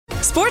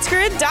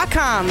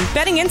SportsGrid.com.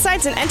 Betting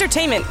insights and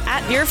entertainment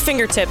at your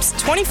fingertips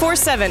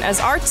 24/7 as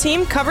our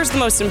team covers the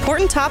most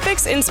important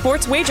topics in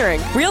sports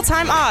wagering.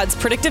 Real-time odds,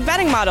 predictive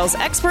betting models,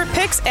 expert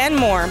picks, and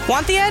more.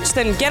 Want the edge?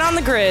 Then get on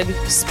the grid.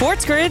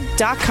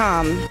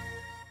 SportsGrid.com.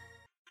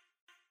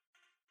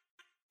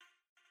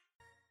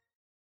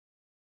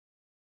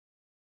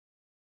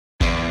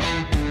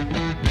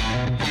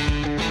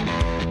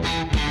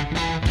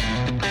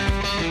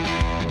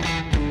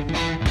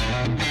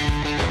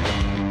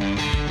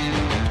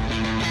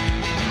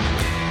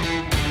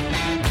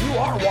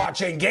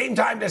 Watching Game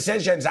Time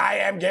Decisions. I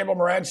am Gable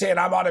Morency, and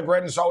I'm on the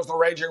grid, and so is the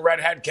Raging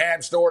Redhead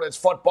Cam Stewart. It's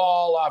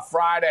Football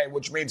Friday,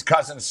 which means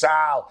Cousin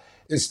Sal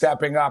is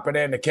stepping up and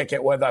in to kick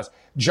it with us.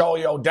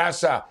 Joey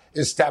Oddessa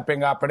is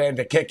stepping up and in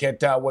to kick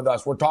it with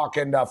us. We're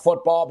talking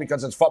football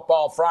because it's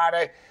Football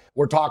Friday.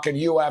 We're talking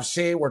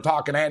UFC. We're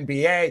talking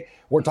NBA.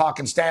 We're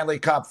talking Stanley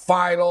Cup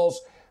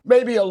Finals.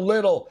 Maybe a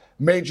little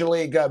Major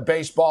League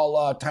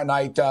Baseball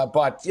tonight,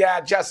 but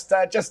yeah, just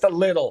a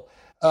little.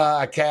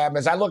 Cam,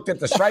 as I looked at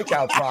the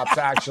strikeout props,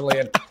 actually,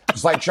 and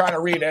it's like trying to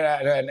read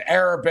an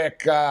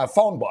Arabic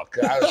phone book.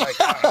 I was like,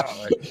 I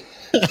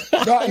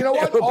don't know. No, you know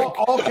what?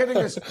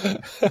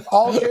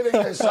 All kidding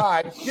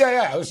aside,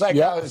 yeah. It was like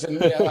I was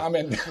I'm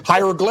in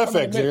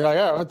hieroglyphics. You're like,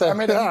 oh, I'm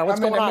in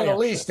the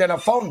Middle East in a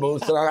phone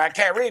booth, and I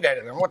can't read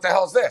anything. What the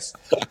hell is this?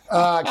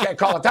 I can't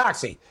call a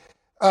taxi.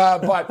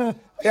 But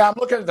yeah, I'm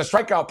looking at the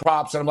strikeout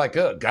props, and I'm like,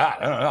 oh God,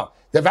 I don't know.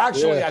 They've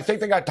actually, I think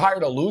they got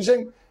tired of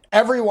losing.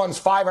 Everyone's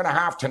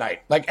 5.5 tonight.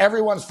 Like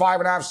everyone's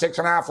 5.5,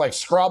 6.5. Like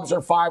scrubs are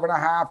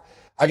 5.5.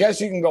 I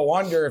guess you can go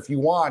under if you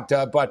want,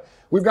 but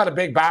we've got a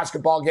big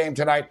basketball game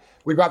tonight.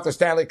 We've got the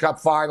Stanley Cup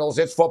Finals.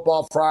 It's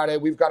Football Friday.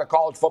 We've got a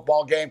college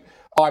football game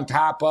on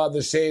tap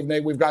this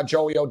evening. We've got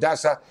Joey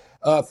Oddessa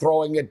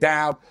throwing it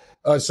down.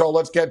 So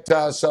let's get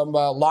some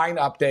line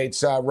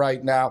updates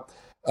right now.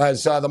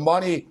 As the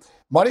money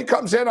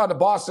comes in on the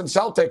Boston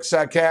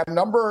Celtics, Cam.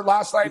 Number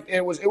last night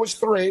it was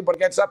 3, but it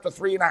gets up to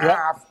 3.5.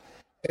 Yep.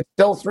 It's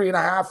still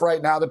 3.5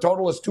 right now. The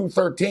total is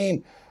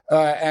 213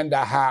 and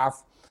a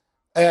half.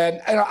 And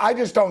I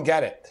just don't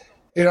get it.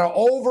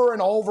 Over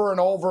and over and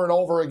over and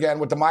over again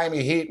with the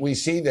Miami Heat, we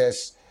see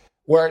this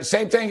where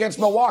same thing against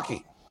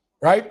Milwaukee,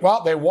 right?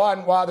 Well, they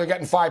won. Well, they're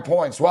getting 5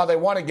 points. Well, they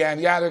won again.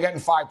 Yeah, they're getting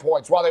 5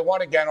 points. Well, they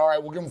won again. All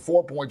right, we'll give them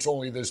 4 points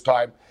only this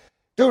time.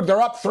 Dude,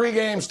 they're up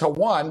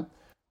 3-1,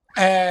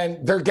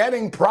 and they're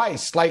getting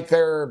priced like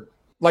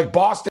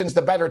Boston's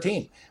the better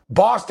team.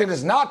 Boston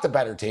is not the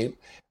better team.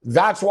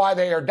 That's why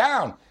they are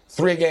down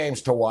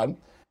 3-1.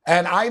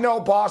 And I know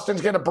Boston's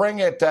going to bring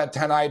it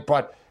tonight,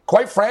 but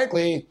quite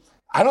frankly,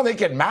 I don't think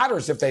it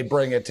matters if they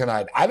bring it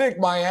tonight. I think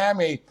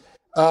Miami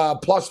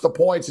plus the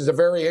points is a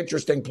very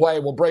interesting play.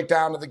 We'll break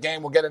down to the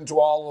game. We'll get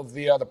into all of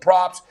the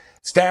props.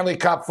 Stanley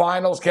Cup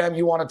Finals. Cam,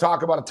 you want to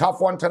talk about a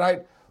tough one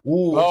tonight?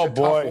 Ooh, it's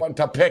a tough one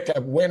to pick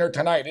a winner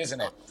tonight,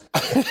 isn't it?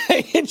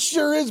 It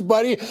sure is,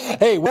 buddy.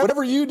 Hey,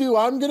 whatever you do,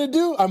 I'm going to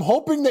do. I'm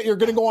hoping that you're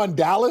going to go on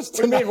Dallas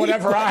tonight.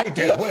 Whatever I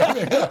do.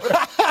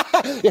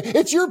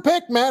 It's your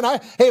pick, man.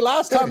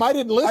 Last time I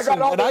didn't listen,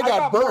 I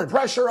got burned. More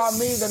pressure on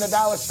me than the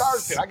Dallas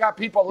Stars did. I got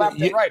people left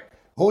and right.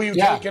 Who are you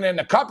taking in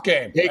the Cup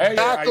game?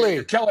 Exactly. Hey,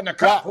 you're killing the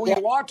Cup. Who you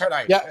want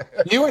tonight? Yeah.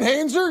 You and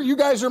Hainzer, you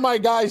guys are my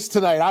guys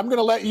tonight. I'm going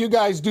to let you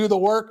guys do the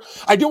work.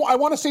 I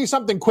want to say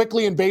something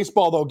quickly in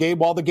baseball, though, Gabe,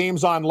 while the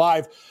game's on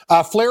live.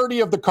 Flaherty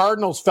of the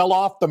Cardinals fell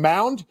off the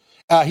mound.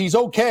 He's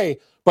okay,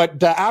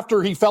 but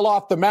after he fell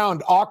off the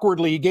mound,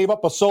 awkwardly, he gave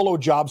up a solo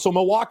job. So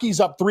Milwaukee's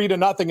up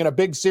 3-0 in a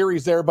big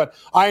series there, but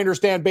I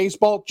understand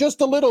baseball just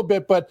a little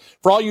bit. But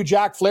for all you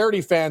Jack Flaherty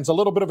fans, a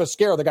little bit of a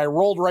scare. The guy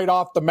rolled right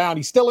off the mound.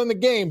 He's still in the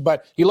game,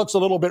 but he looks a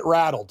little bit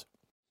rattled.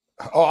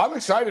 Oh, I'm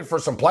excited for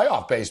some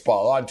playoff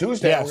baseball. On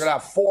Tuesday, We're going to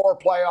have 4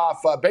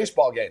 playoff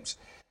baseball games.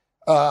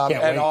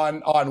 And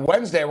on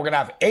Wednesday, we're going to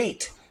have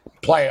 8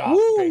 playoff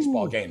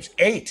baseball games.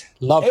 8.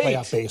 Love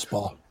playoff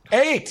baseball.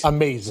 8.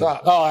 Amazing.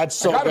 That's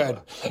so good.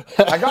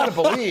 I got to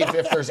believe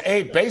if there's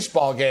 8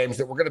 baseball games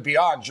that we're going to be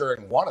on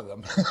during one of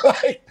them.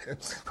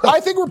 I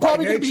think we're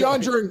probably going to be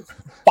on during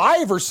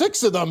 5 or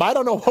 6 of them. I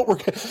don't know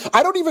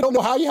I don't even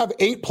know how you have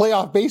 8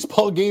 playoff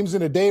baseball games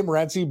in a day,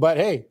 Morency, but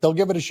hey, they'll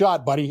give it a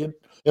shot, buddy.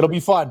 It'll be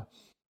fun.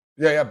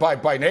 Yeah.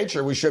 By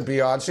nature, we should be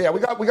on. So yeah, we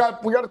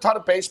got a ton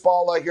of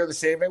baseball here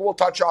this evening. We'll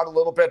touch on a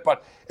little bit,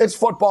 but it's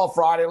Football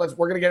Friday. We're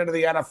going to get into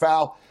the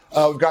NFL.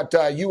 We've got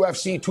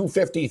UFC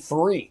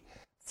 253.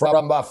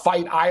 From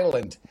Fight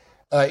Island,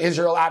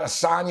 Israel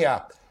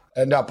Adesanya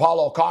and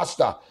Paulo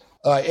Costa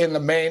in the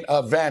main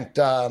event.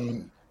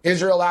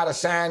 Israel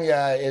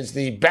Adesanya is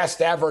the best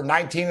ever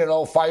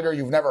 19-0 fighter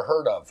you've never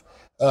heard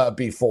of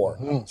before.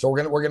 Mm-hmm. So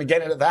we're gonna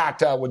get into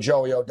that with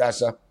Joey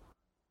Oddessa.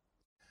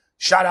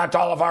 Shout out to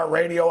all of our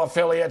radio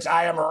affiliates.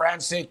 I am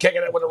Morency,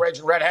 kicking it with the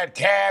Raging Redhead.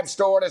 Cam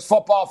Stewart. It's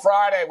Football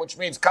Friday, which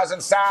means Cousin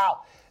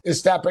Sal is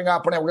stepping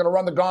up. And we're going to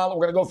run the gauntlet.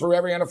 We're going to go through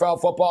every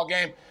NFL football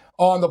game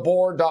on the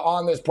board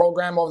on this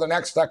program over the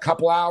next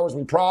couple hours.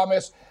 We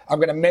promise. I'm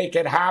going to make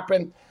it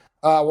happen.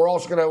 We're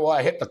also going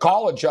to hit the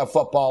college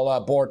football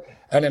board.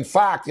 And in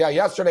fact,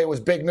 yesterday was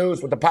big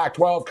news with the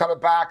Pac-12 coming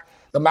back.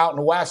 the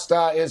Mountain West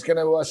is going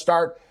to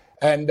start,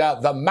 and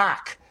the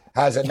MAC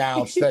has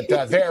announced that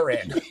they're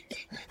in.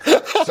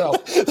 So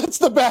that's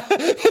the best.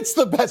 It's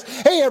the best.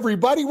 Hey,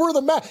 everybody, we're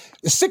the MAC.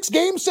 6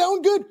 games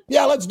sound good?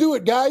 Yeah, let's do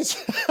it,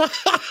 guys.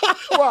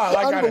 Well,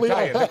 I got to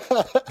tell you,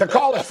 the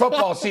college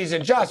football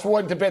season just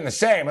wouldn't have been the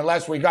same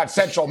unless we got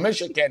Central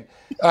Michigan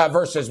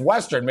versus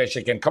Western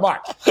Michigan. Come on.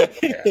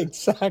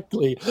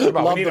 Exactly. Come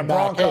on, we need a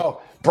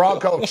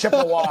Bronco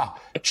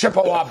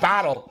Chippewa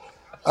battle.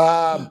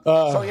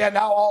 So, yeah,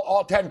 now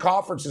all 10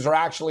 conferences are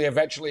actually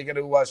eventually going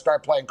to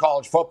start playing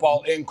college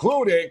football,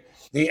 including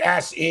the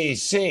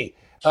SEC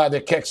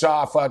that kicks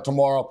off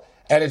tomorrow.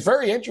 And it's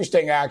very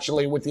interesting,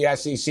 actually, with the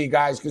SEC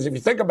guys, because if you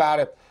think about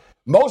it,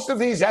 most of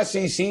these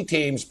SEC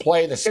teams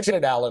play the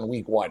Citadel in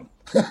week 1.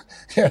 You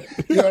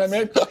know what I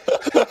mean?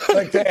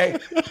 Like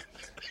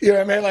you know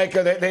what I mean? Like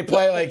they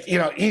play like,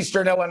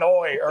 Eastern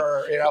Illinois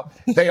or,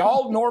 they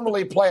all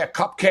normally play a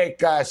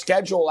cupcake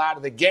schedule out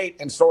of the gate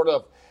and sort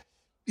of,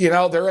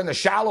 they're in the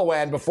shallow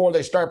end before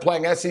they start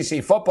playing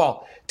SEC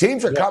football.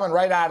 Teams are coming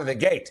right out of the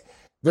gate.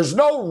 There's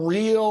no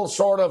real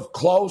sort of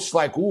close,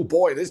 like, oh,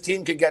 boy, this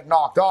team could get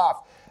knocked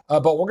off.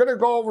 But we're going to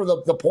go over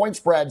the point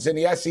spreads in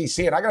the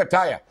SEC. And I got to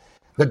tell you,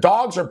 the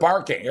dogs are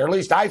barking, or at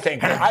least I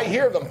think. I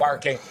hear them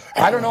barking.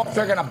 I don't know if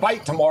they're going to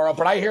bite tomorrow,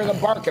 but I hear them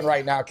barking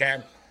right now,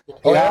 Cam.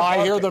 Yeah,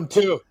 I hear them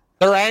too.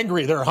 They're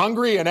angry. They're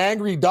hungry and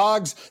angry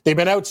dogs. They've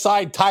been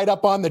outside tied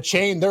up on the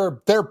chain.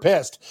 They're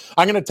pissed.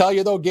 I'm going to tell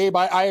you, though, Gabe,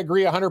 I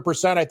agree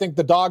 100%. I think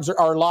the dogs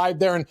are live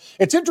there. And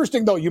it's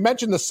interesting, though. You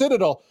mentioned the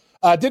Citadel.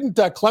 Didn't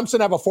Clemson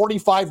have a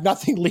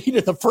 45-0 lead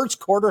in the first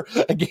quarter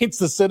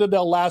against the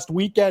Citadel last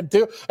weekend,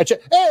 too?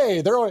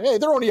 They're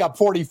only up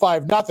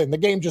 45-0. The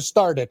game just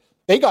started.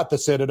 They got the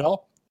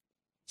Citadel.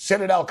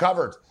 Citadel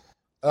covered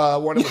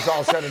when it was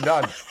all said and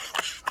done.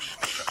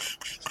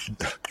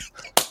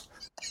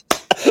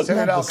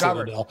 Citadel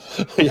covered.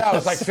 Yeah, it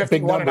was like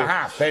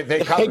 51.5.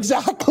 They covered.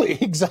 Exactly.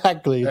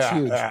 It's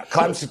huge. Yeah.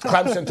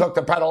 Clemson took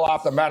the pedal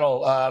off the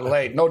metal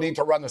late. No need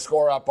to run the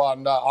score up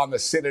on the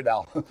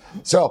Citadel.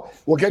 So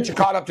we'll get you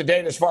caught up to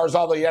date as far as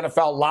all the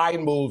NFL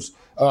line moves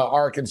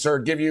are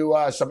concerned. Give you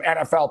some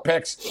NFL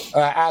picks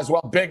as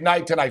well. Big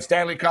night tonight.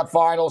 Stanley Cup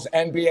Finals,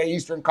 NBA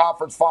Eastern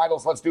Conference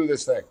Finals. Let's do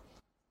this thing.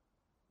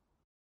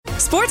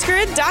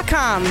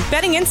 SportsGrid.com.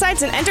 Betting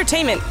insights and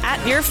entertainment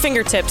at your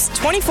fingertips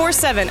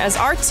 24/7 as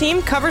our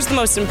team covers the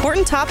most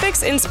important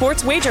topics in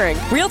sports wagering.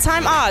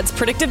 Real-time odds,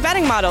 predictive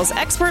betting models,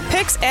 expert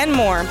picks, and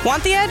more.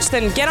 Want the edge?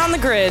 Then get on the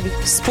grid.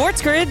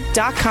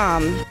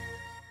 SportsGrid.com.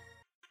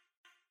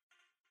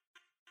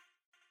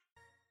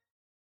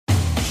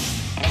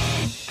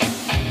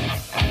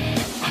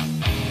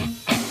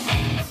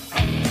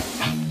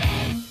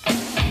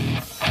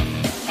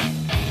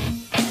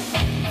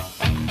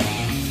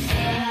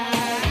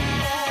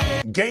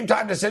 Game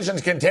Time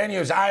Decisions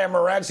continues. I am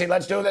Morency.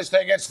 Let's do this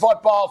thing. It's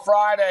Football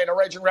Friday. The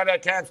Raging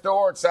Redhead Cam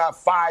Stewart's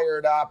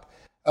fired up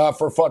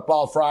for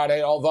Football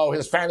Friday, although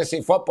his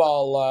fantasy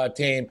football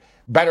team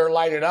better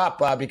light it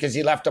up because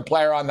he left a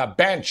player on the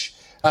bench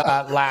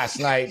last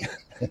night.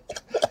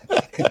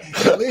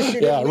 At least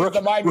you didn't leave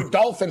the Miami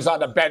Dolphins on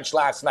the bench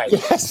last night.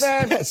 Yes,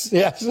 man,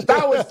 yes.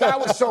 That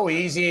was so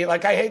easy.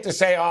 Like, I hate to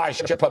say, I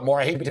should put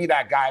more. I hate to be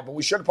that guy, but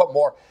we should have put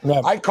more.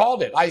 Yeah. I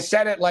called it. I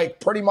said it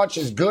like pretty much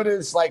as good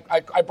as, like,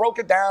 I broke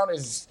it down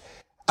as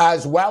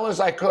well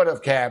as I could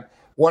have, Cam.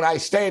 When I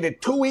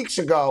stated 2 weeks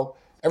ago,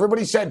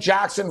 everybody said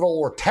Jacksonville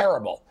were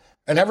terrible.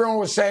 And everyone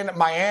was saying that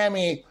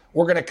Miami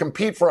were going to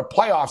compete for a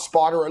playoff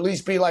spot or at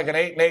least be like an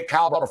 8-8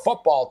 caliber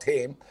football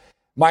team.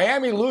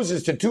 Miami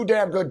loses to 2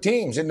 damn good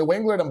teams in New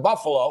England and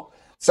Buffalo.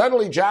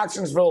 Suddenly,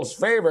 Jacksonville's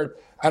favored.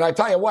 And I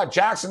tell you what,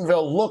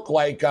 Jacksonville looked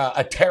like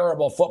a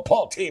terrible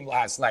football team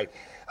last night.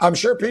 I'm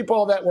sure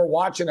people that were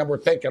watching them were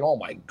thinking, oh,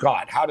 my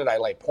God, how did I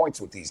lay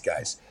points with these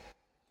guys?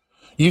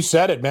 You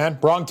said it, man.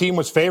 Wrong team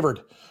was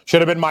favored.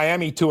 Should have been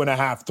Miami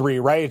 2.5, 3,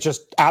 right? It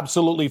just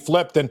absolutely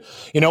flipped. And,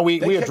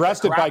 we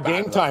addressed it by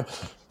game time.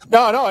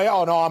 No,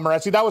 I'm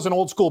Morency. That was an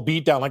old school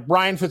beatdown. Like,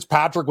 Ryan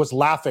Fitzpatrick was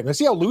laughing.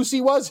 See how loose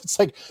he was? It's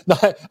like,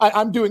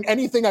 I'm doing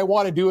anything I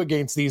want to do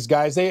against these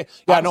guys.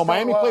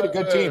 Miami played a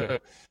good team.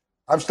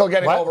 I'm still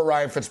getting over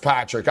Ryan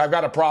Fitzpatrick. I've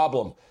got a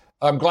problem.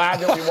 I'm glad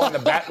that we won the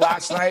bet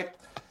last night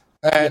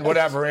and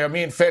whatever.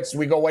 Me and Fitz,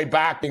 we go way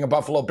back being a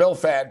Buffalo Bill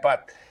fan,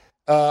 but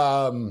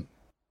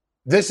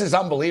this is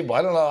unbelievable.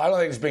 I don't know. I don't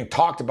think it's being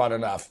talked about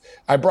enough.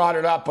 I brought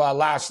it up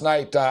last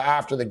night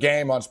after the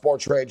game on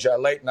Sports Rage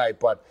late night,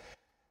 but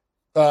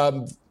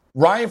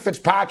Ryan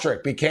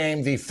Fitzpatrick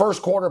became the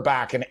first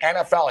quarterback in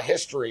NFL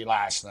history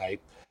last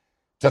night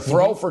to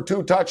throw for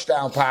 2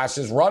 touchdown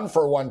passes, run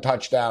for 1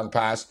 touchdown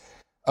pass,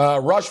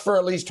 rush for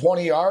at least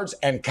 20 yards,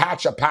 and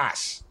catch a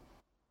pass.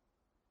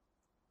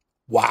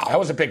 Wow. That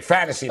was a big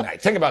fantasy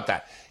night. Think about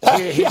that.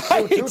 He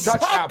threw 2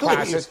 touchdown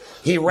passes.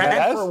 He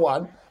ran for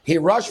 1. He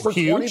rushed for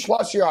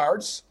 20-plus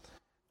yards,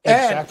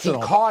 and he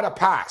caught a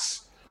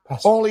pass.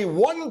 Only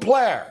one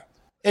player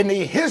in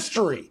the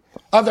history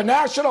of the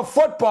National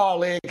Football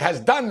League has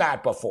done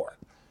that before.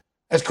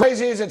 As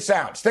crazy as it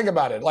sounds. Think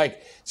about it.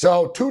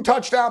 2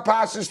 touchdown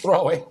passes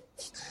throwing,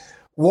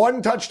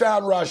 1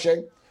 touchdown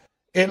rushing,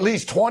 at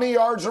least 20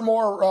 yards or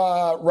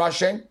more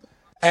rushing,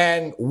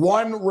 and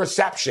 1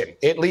 reception,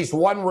 at least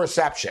 1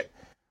 reception.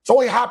 It's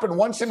only happened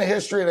once in the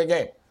history of the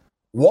game.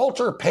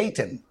 Walter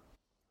Payton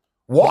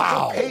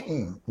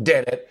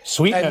did it.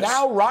 Sweetness. And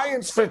now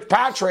Ryan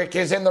Fitzpatrick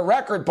is in the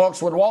record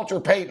books with Walter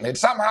Payton. It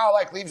somehow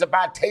leaves a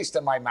bad taste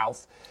in my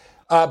mouth.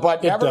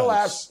 But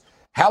nevertheless,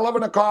 hell of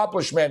an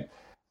accomplishment.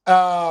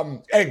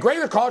 A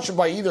great accomplishment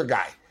by either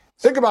guy.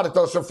 Think about it,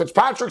 though. So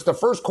Fitzpatrick's the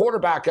first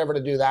quarterback ever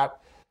to do that.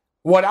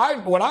 What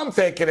I'm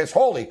thinking is,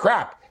 holy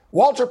crap,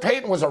 Walter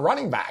Payton was a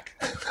running back.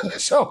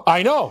 So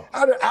I know.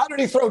 How did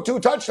he throw 2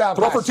 touchdown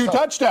passes? Throw for 2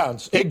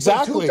 touchdowns.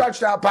 Exactly. 2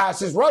 touchdown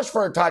passes, rush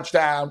for a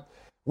touchdown,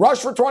 rush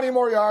for 20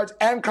 more yards,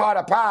 and caught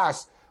a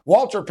pass.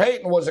 Walter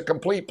Payton was a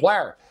complete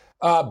player.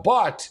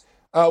 But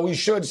we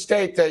should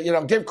state that,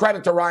 give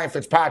credit to Ryan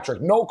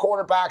Fitzpatrick. No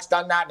quarterback's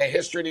done that in the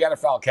history of the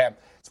NFL, Cam.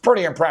 It's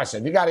pretty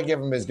impressive. You got to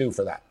give him his due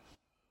for that.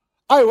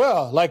 I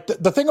will.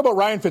 The thing about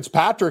Ryan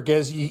Fitzpatrick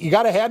is you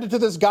got to hand it to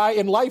this guy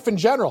in life in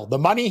general. The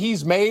money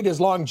he's made,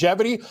 his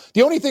longevity.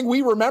 The only thing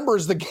we remember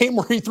is the game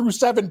where he threw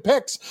 7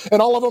 picks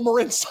and all of them were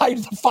inside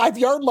the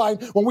 5-yard line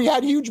when we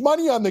had huge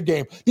money on the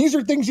game. These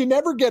are things you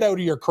never get out of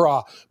your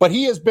craw. But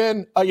he has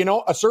been,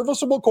 a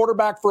serviceable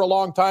quarterback for a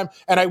long time.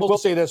 And I will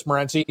say this,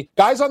 Morency,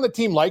 guys on the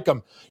team like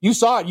him. You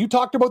saw it. You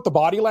talked about the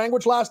body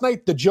language last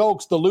night, the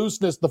jokes, the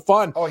looseness, the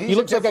fun. Oh, he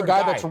looks like a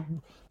guy that's...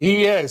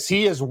 He is.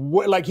 He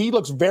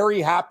looks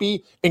very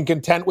happy and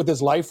content with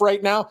his life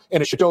right now,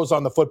 and it shows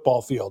on the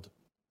football field.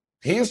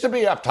 He used to be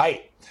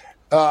uptight.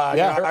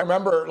 I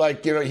remember,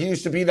 he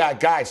used to be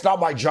that guy. It's not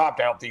my job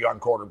to help the young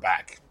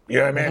quarterback. You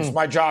know what I mean? Mm-hmm. It's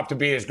my job to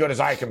be as good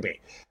as I can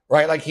be,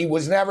 right? He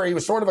was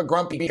sort of a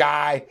grumpy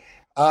guy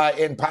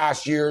in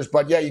past years.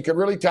 But, yeah, you could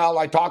really tell.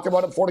 I talked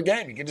about it before the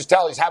game. You can just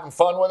tell he's having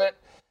fun with it.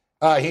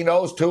 He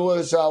knows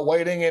Tua's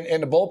waiting in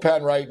the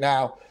bullpen right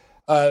now.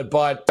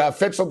 But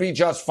Fitz will be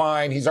just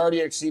fine. He's already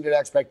exceeded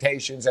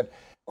expectations. And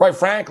quite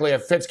frankly,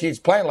 if Fitz keeps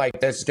playing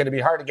like this, it's going to be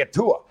hard to get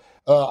Tua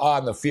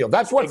on the field.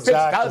 That's what Fitz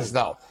does,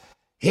 though.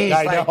 He's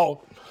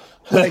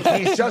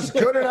he's just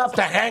good enough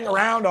to hang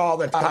around all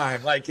the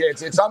time.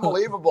 It's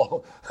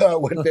unbelievable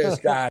with this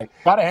guy.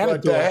 Gotta hand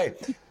it to him.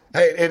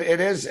 Hey, it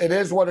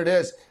is what it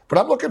is. But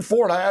I'm looking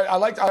forward. I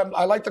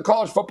like the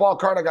college football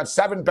card. I got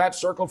 7 bets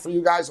circled for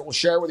you guys that we'll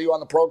share with you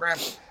on the program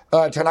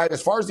tonight.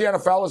 As far as the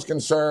NFL is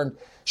concerned,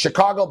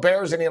 Chicago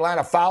Bears and the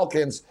Atlanta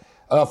Falcons.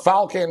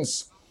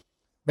 Falcons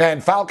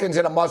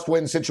in a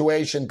must-win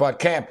situation. But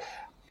Cam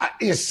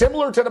is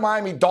similar to the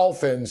Miami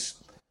Dolphins.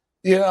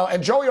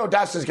 And Joey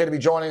Oddessa is going to be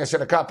joining us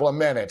in a couple of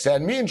minutes.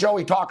 And me and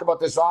Joey talk about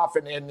this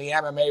often in the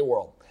MMA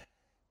world.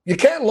 You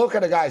can't look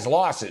at a guy's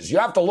losses. You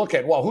have to look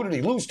at, who did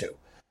he lose to?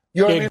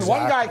 You know what I mean?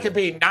 One guy could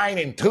be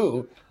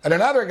 9-2, and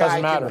another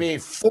guy could be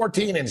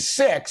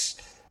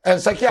 14-6. And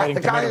it's the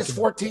guy that's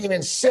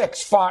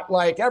 14-6 fought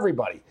like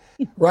everybody,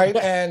 right?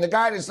 And the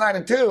guy that's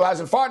 9-2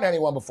 hasn't fought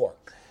anyone before,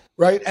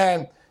 right?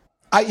 And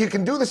you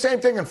can do the same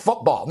thing in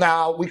football.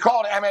 Now, we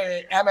call it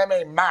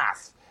MMA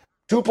math.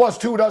 2 +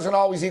 2 doesn't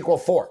always equal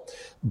 4.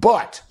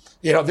 But,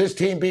 this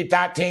team beat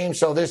that team,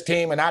 so this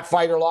team and that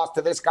fighter lost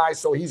to this guy,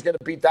 so he's going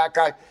to beat that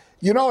guy.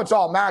 It's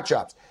all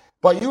matchups.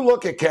 But you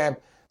look at, Cam,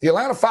 the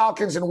Atlanta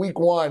Falcons in week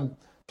 1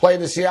 played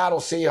the Seattle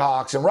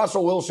Seahawks, and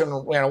Russell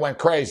Wilson went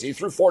crazy. He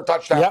threw 4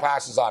 touchdown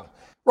passes on him.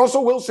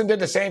 Russell Wilson did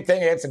the same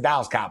thing against the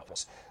Dallas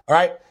Cowboys. All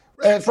right?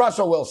 It's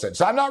Russell Wilson.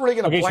 So I'm not really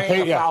going to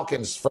blame the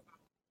Falcons for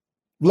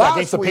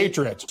against the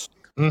Patriots.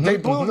 Mm-hmm, they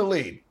blew the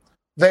lead.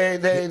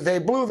 They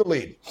blew the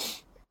lead.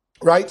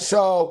 Right?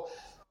 So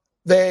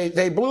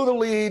they blew the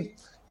lead.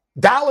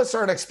 Dallas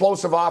are an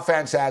explosive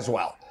offense as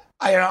well.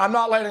 I'm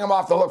not letting them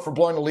off the hook for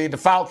blowing the lead. The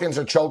Falcons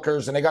are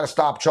chokers, and they got to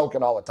stop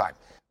choking all the time.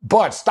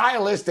 But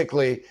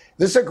stylistically,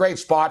 this is a great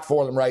spot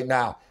for them right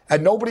now.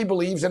 And nobody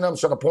believes in them,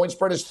 so the point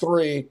spread is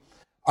 3.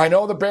 I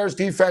know the Bears'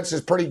 defense is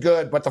pretty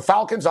good, but the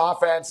Falcons'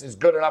 offense is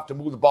good enough to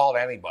move the ball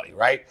to anybody,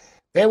 right?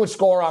 They would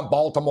score on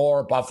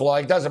Baltimore, Buffalo.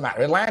 It doesn't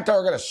matter. Atlanta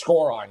are going to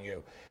score on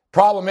you.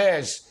 Problem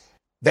is,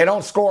 they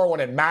don't score when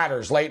it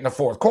matters late in the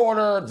fourth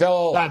quarter.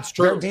 That's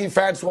true. Their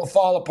defense will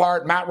fall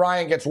apart. Matt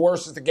Ryan gets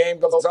worse as the game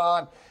goes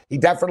on. He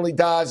definitely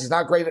does. He's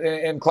not great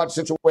in clutch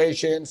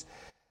situations.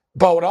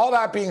 But with all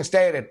that being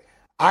stated,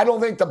 I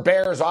don't think the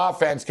Bears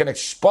offense can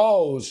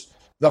expose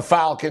the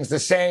Falcons the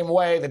same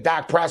way that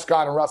Dak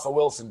Prescott and Russell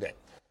Wilson did.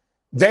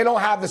 They don't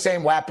have the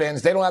same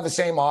weapons. They don't have the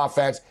same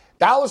offense.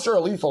 Dallas are a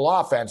lethal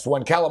offense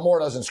when Kellen Moore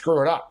doesn't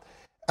screw it up.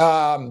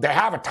 They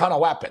have a ton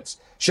of weapons.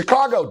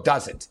 Chicago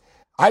doesn't.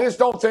 I just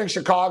don't think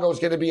Chicago is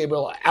going to be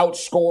able to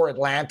outscore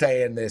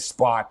Atlanta in this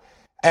spot.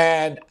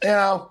 And,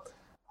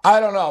 I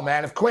don't know,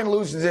 man. If Quinn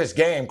loses this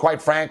game,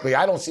 quite frankly,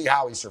 I don't see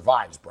how he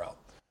survives, bro.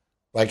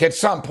 At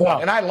some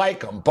point, and I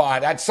like him,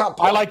 but at some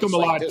point, I like him a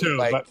lot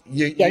too.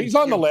 He's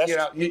on the list.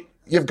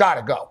 You've got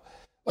to go.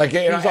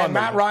 And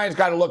Matt Ryan's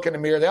got to look in the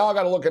mirror. They all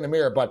got to look in the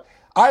mirror. But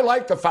I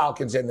like the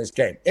Falcons in this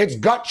game. It's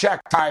gut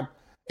check time.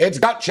 It's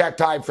gut check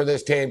time for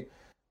this team.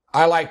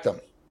 I like them.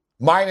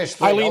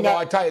 -3.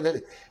 I tell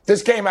you,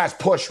 this game has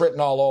push written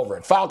all over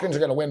it. Falcons are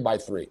going to win by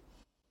 3.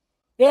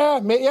 Yeah.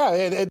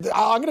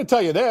 I'm going to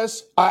tell you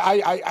this.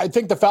 I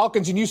think the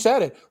Falcons, and you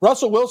said it,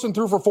 Russell Wilson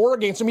threw for 4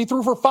 against them. He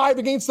threw for 5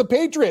 against the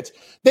Patriots.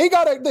 They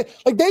got a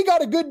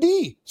good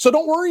D. So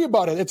don't worry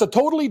about it. It's a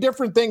totally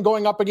different thing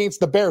going up against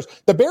the Bears.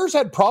 The Bears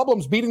had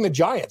problems beating the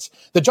Giants.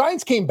 The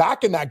Giants came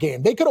back in that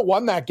game. They could have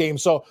won that game.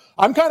 So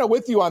I'm kind of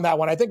with you on that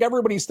one. I think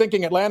everybody's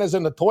thinking Atlanta's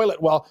in the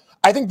toilet. Well,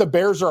 I think the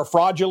Bears are a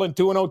fraudulent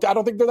 2-0. I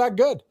don't think they're that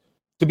good,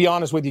 to be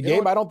honest with you,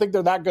 Gabe. I don't think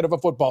they're that good of a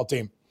football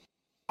team.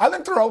 I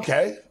think they're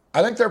okay.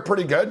 I think they're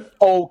pretty good.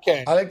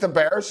 Okay. I think the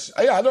Bears,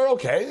 yeah, they're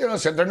okay.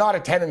 So they're not a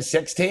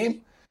 10-6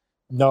 team.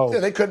 No.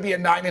 They could be a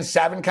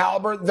 9-7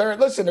 caliber. Their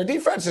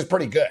defense is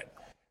pretty good,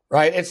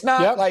 right? It's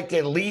not like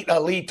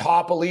elite,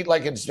 top elite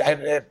like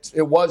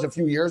it was a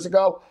few years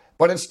ago,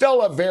 but it's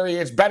still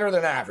it's better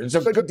than average.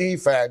 It's a good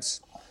defense.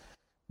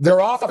 Their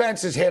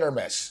offense is hit or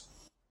miss.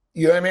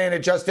 You know what I mean? It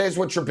just is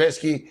with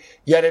Trubisky,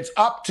 yet it's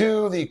up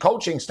to the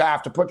coaching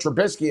staff to put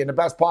Trubisky in the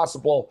best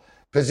possible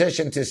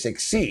position to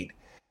succeed.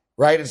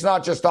 Right? It's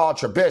not just all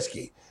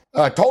Trubisky.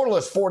 Total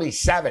is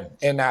 47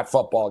 in that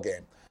football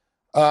game.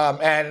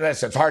 And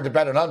listen, it's hard to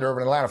bet an under of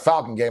an Atlanta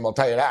Falcon game, I'll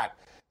tell you that.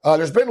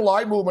 There's been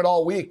line movement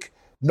all week.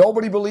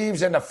 Nobody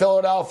believes in the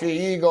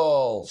Philadelphia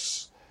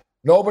Eagles.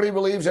 Nobody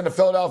believes in the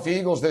Philadelphia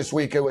Eagles this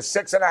week. It was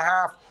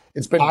 6.5.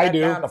 It's been bet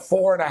down to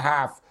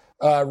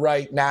 4.5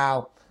 right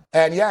now.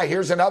 And yeah,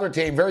 here's another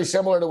team very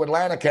similar to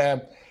Atlanta,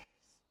 Cam.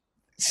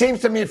 Seems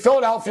to me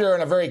Philadelphia are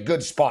in a very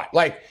good spot.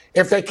 Like,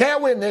 if they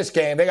can't win this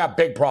game, they got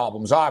big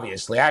problems,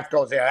 obviously.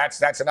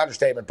 That's an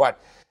understatement. But,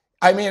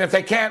 I mean, if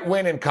they can't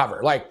win and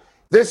cover, like,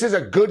 this is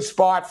a good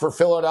spot for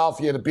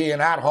Philadelphia to be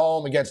in at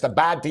home against a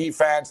bad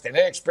defense, an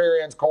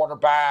inexperienced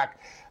quarterback,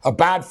 a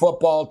bad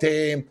football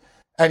team,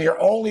 and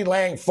you're only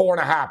laying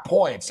 4.5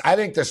 points. I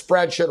think the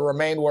spread should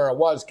remain where it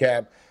was,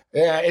 Kev.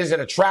 Is it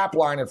a trap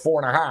line at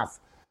 4.5?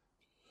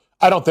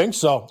 I don't think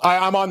so.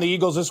 I'm on the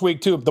Eagles this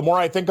week, too. The more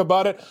I think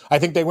about it, I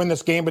think they win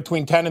this game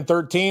between 10 and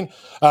 13.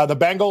 The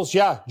Bengals,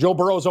 Joe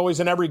Burrow's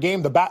always in every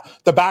game. The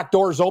back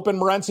door is open,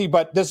 Morency,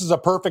 but this is a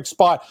perfect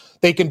spot.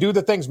 They can do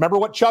the things. Remember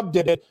what Chubb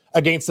did it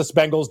against this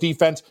Bengals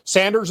defense.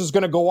 Sanders is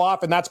going to go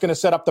off, and that's going to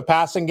set up the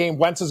passing game.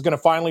 Wentz is going to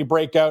finally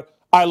break out.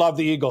 I love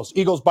the Eagles.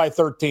 Eagles by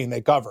 13.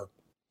 They cover.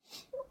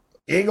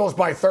 Eagles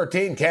by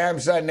 13.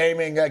 Cam's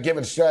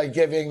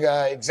giving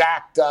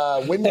exact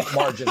win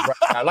margins right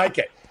now. I like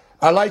it.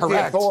 I like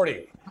Correct. The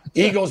authority.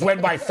 Eagles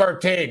win by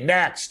 13.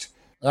 Next.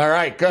 All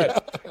right, good.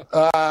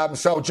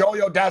 So Joey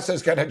Oddessa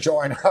is going to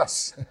join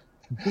us.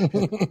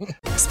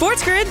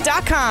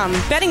 SportsGrid.com.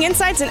 Betting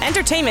insights and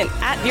entertainment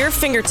at your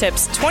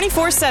fingertips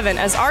 24/7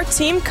 as our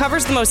team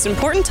covers the most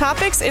important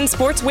topics in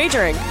sports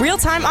wagering.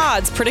 Real-time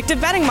odds, predictive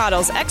betting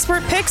models,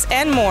 expert picks,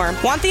 and more.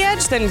 Want the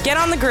edge? Then get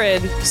on the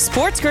grid.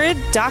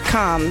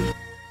 SportsGrid.com.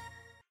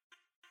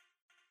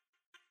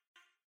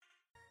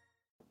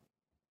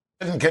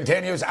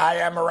 Continues. I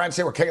am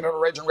Morency. We're kicking it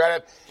on Rage and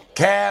Reddit.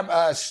 Cam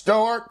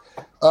Stewart,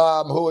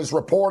 who is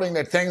reporting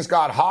that things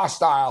got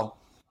hostile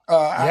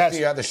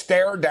at the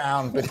stare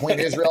down between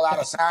Israel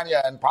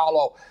Adesanya and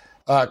Paulo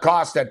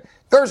Costa.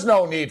 There's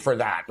no need for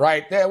that,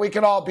 right? Yeah, we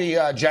can all be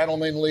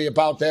gentlemanly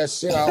about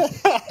this, and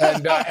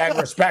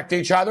respect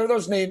each other.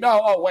 There's need.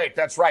 No, oh wait,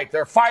 that's right.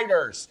 They're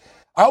fighters.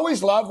 I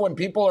always love when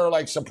people are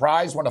like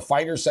surprised when a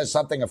fighter says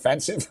something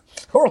offensive,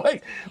 or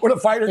like when a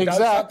fighter does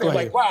something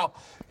like, wow,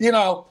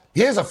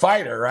 he is a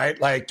fighter, right?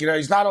 Like,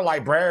 he's not a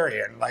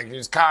librarian. Like,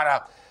 he's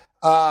kind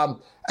of,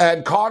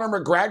 and Conor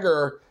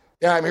McGregor,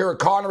 I'm hearing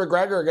Conor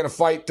McGregor going to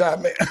fight,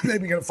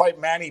 maybe going to fight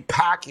Manny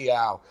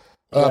Pacquiao.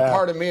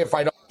 Pardon me if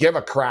I don't give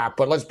a crap,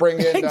 but let's bring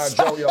in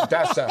Joey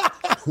Oddessa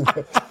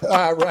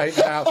right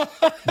now.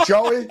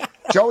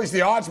 Joey's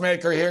the odds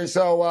maker here.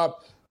 So,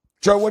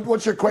 Joe,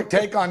 what's your quick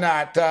take on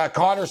that?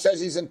 Conor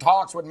says he's in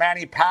talks with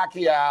Manny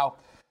Pacquiao.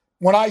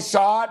 When I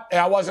saw it,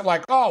 I wasn't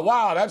like, oh,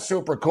 wow, that's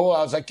super cool.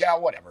 I was like, yeah,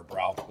 whatever,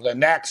 bro. The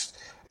next,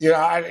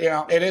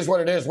 it is what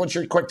it is. What's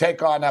your quick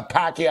take on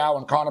Pacquiao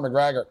and Conor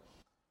McGregor?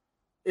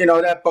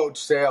 That boat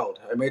sailed.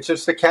 I mean, it's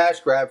just a cash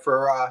grab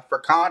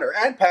for Conor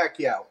and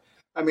Pacquiao.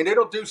 I mean,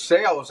 it'll do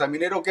sales. I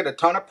mean, it'll get a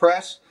ton of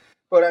press.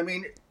 But, I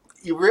mean,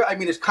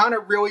 is Conor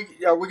really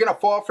 – are we going to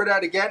fall for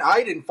that again?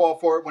 I didn't fall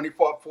for it when he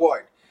fought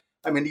Floyd.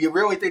 I mean, do you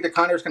really think that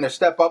Conor's going to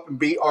step up and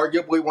be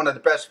arguably one of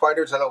the best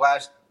fighters of the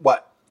last,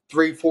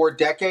 3-4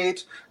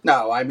 decades?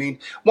 No, I mean,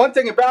 one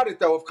thing about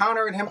it, though, if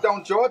Conor and him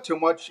don't draw too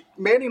much,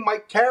 Manny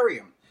might carry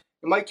him.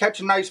 He might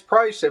catch a nice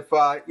price if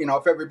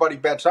everybody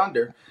bets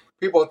under.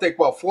 People will think,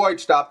 well,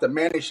 Floyd stopped him.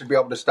 Manny should be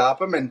able to stop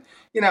him. And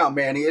you know how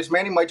Manny is.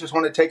 Manny might just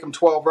want to take him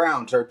 12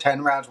 rounds or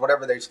 10 rounds,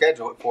 whatever they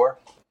schedule it for.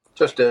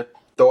 Just a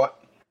thought.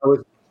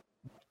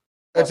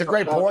 It's a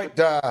great point.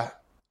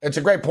 It's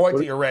a great point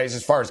that you raise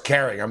as far as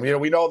carrying. I mean,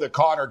 we know that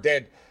Conor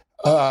did.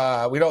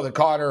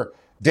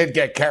 Did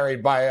get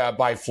carried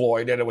by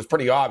Floyd, and it was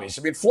pretty obvious.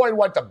 I mean, Floyd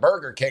went to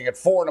Burger King at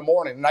 4 a.m.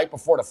 the night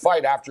before the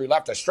fight after he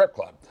left a strip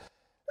club.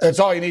 That's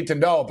all you need to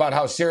know about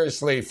how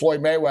seriously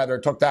Floyd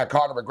Mayweather took that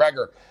Conor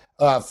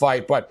McGregor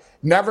fight. But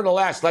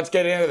nevertheless, let's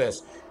get into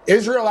this.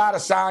 Israel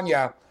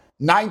Adesanya,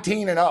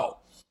 19-0.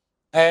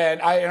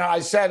 And I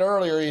said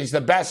earlier, he's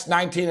the best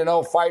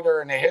 19-0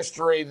 fighter in the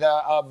history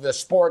of the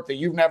sport that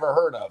you've never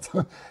heard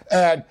of.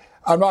 And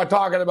I'm not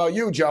talking about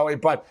you, Joey,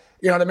 but,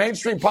 the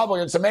mainstream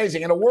public, it's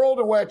amazing. In a world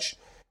in which,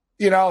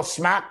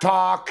 smack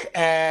talk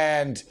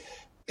and,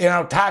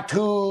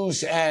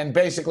 tattoos and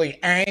basically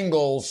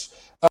angles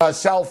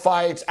sell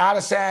fights,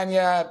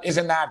 Adesanya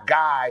isn't that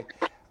guy.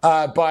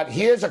 But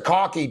he is a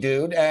cocky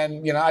dude.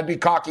 And, I'd be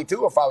cocky,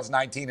 too, if I was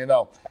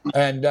 19-0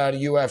 and the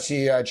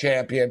UFC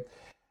champion.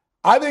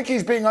 I think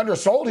he's being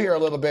undersold here a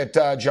little bit,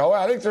 Joe.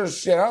 I think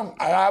there's,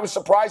 I was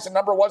surprised the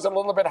number wasn't a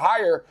little bit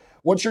higher.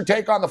 What's your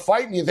take on the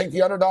fight? And you think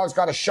the underdog's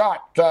got a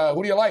shot?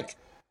 Who do you like?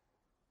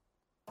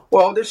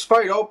 Well, this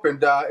fight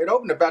opened. It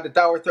opened about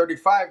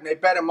 $1.35, and they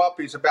bet him up.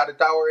 He's about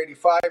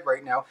 $1.85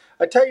 right now.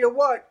 I tell you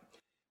what,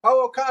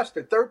 Paulo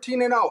Costa,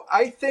 13-0.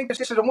 I think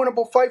this is a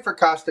winnable fight for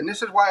Costa, and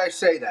this is why I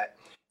say that.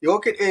 You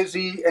look at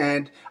Izzy,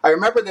 and I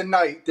remember the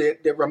night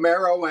that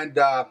Romero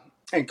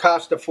and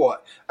Costa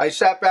fought. I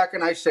sat back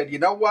and I said, you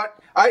know what?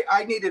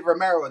 I needed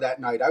Romero that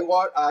night. I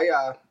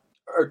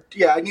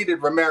needed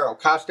Romero.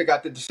 Costa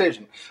got the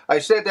decision. I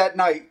said that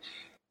night,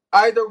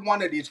 either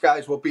one of these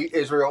guys will beat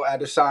Israel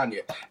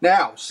Adesanya.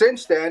 Now,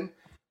 since then,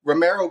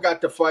 Romero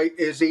got to fight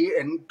Izzy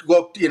and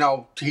looked,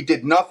 he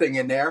did nothing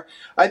in there.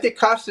 I think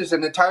Costa's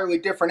an entirely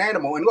different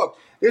animal. And look,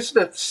 this is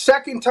the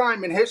second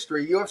time in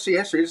history, UFC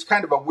history, this is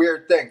kind of a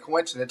weird thing,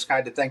 coincidence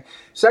kind of thing.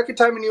 Second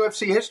time in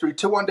UFC history,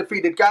 two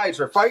undefeated guys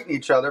are fighting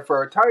each other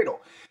for a title.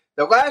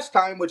 The last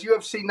time was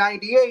UFC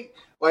 98,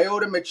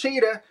 Lyoto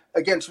Machida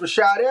against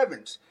Rashad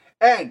Evans.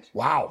 And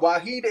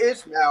Wahid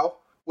Ismail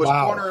was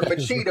cornering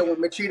Machida when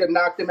Machida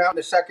knocked him out in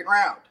the second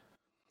round.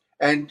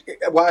 And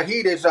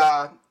Wahid is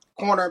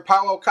cornering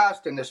Paulo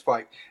Costa in this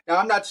fight. Now,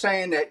 I'm not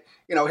saying that,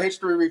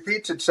 history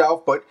repeats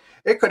itself, but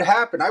it could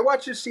happen. I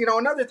watch this,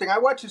 another thing. I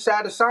watch this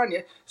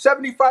Adesanya,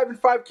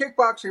 75-5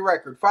 kickboxing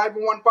record,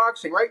 5-1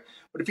 boxing, right?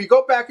 But if you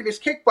go back in his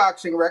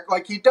kickboxing record,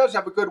 like he does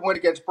have a good win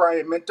against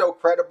Brian Minto,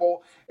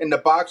 credible in the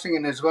boxing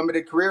in his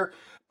limited career.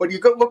 But you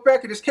go look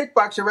back at his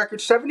kickboxing record,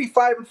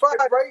 75-5,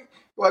 right?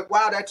 You're like,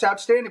 wow, that's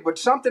outstanding. But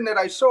something that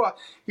I saw,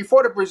 he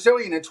fought a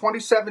Brazilian in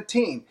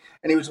 2017,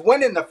 and he was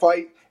winning the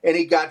fight, and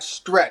he got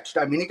stretched.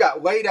 I mean, he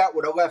got laid out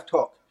with a left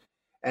hook.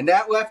 And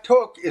that left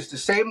hook is the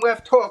same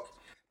left hook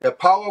that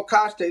Paulo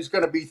Costa is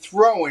going to be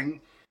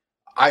throwing,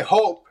 I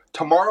hope,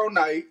 tomorrow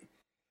night.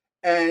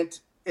 And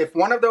if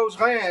one of those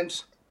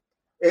lands,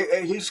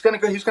 he's going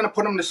to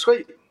put him to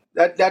sleep.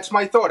 That's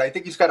my thought. I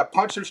think he's got a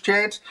puncher's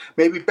chance,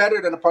 maybe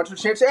better than a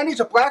puncher's chance, and he's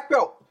a black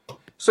belt.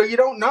 So you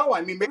don't know.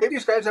 I mean, maybe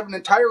these guys have an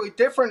entirely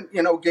different,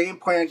 game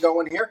plan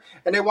going here,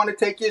 and they want to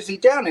take Izzy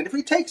down. And if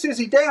he takes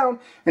Izzy down,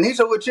 and he's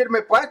a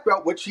legitimate black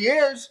belt, which he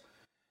is,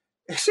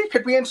 he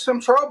could be in some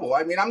trouble.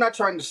 I mean, I'm not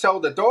trying to sell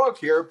the dog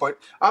here, but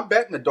I'm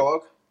betting the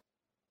dog.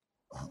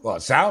 Well,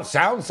 it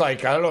sounds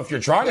like, I don't know if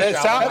you're trying to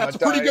sell it. That's a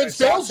pretty good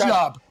sales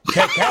job.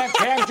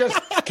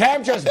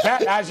 Cam just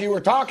bet as you were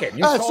talking.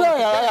 That's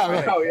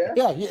right.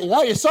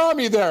 Yeah, you saw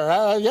me there.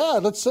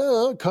 Let's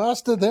say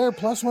Costa there,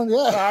 +1.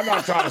 Yeah. No, I'm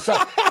not trying to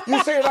sell.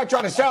 You say you're not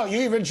trying to sell.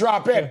 You even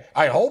drop in.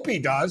 I hope he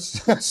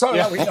does. So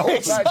that we know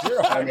it's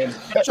zero. I mean,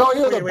 Joe,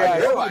 you're the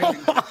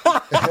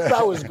best.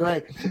 That was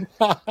great.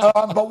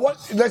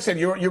 But listen,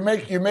 you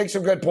make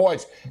some good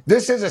points.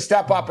 This is a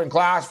step up in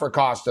class for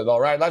Costa, though,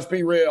 right? Let's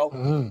be real.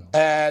 Mm-hmm.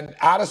 And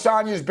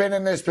Adesanya's been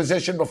in this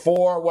position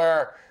before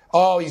where,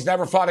 he's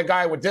never fought a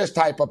guy with this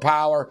type of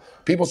power.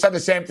 People said the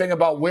same thing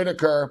about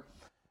Whitaker.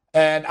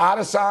 And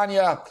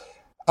Adesanya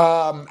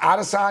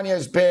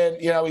has been,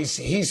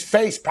 he's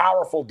faced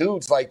powerful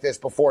dudes like this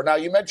before. Now,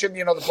 you mentioned,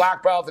 the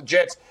black belt, the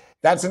jits.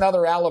 That's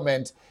another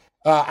element.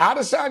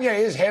 Adesanya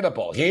is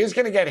hittable. He is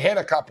going to get hit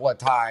a couple of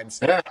times.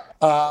 But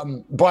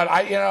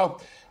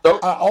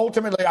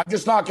ultimately, I'm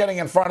just not getting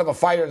in front of a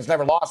fighter that's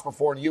never lost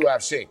before in the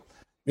UFC.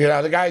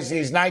 The guy's,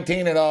 he's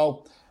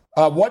 19-0.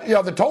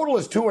 The total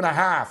is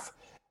 2.5.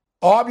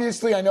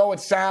 Obviously, I know it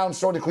sounds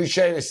sort of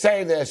cliche to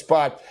say this,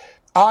 but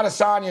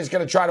Adesanya is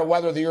going to try to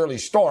weather the early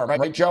storm,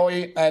 right,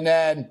 Joey? And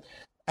then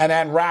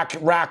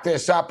rack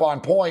this up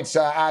on points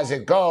as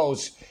it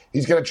goes.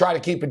 He's going to try to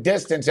keep a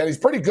distance, and he's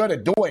pretty good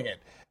at doing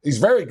it. He's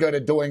very good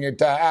at doing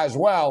it as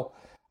well.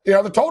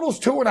 The total's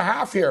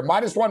 2.5 here,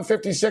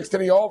 -156 to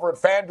the over at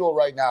FanDuel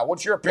right now.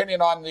 What's your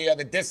opinion on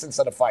the distance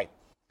of the fight?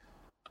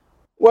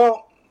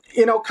 Well,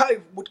 a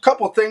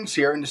couple of things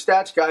here, and the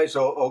stats guys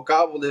will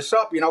gobble this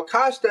up.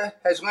 Costa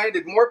has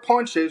landed more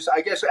punches, I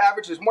guess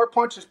averages more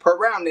punches per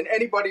round than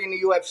anybody in the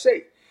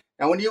UFC.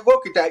 And when you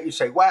look at that, you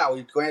say, wow,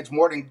 he lands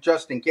more than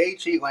Justin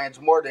Gaethje, he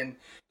lands more than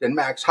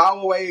Max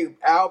Holloway,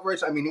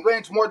 Alvarez. I mean, he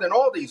lands more than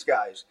all these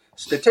guys,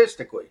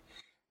 statistically.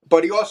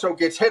 But he also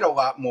gets hit a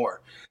lot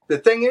more. The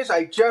thing is,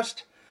 I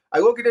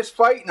look at this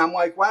fight, and I'm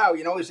like, wow,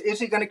 is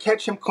he going to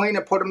catch him clean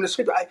and put him to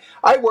sleep?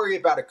 I worry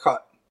about a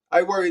cut.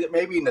 I worry that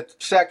maybe in the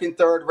second,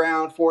 third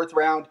round, fourth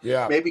round,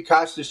 maybe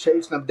Costa's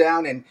chasing him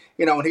down and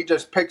he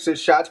just picks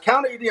his shots.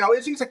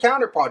 Izzy's a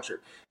counter puncher.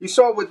 You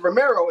saw with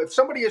Romero, if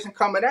somebody isn't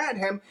coming at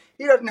him,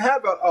 he doesn't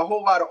have a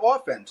whole lot of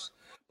offense.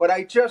 But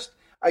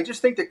I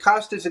just think that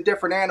Costa's a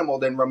different animal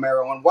than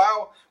Romero. And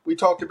while we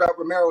talked about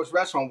Romero's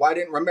wrestling, why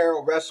didn't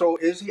Romero wrestle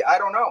Izzy? I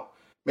don't know.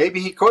 Maybe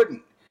he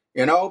couldn't,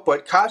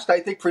 but Costa, I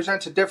think,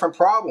 presents a different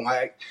problem.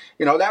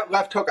 That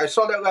left hook, I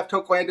saw that left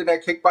hook land in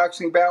that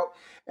kickboxing bout,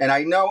 and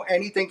I know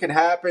anything can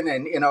happen,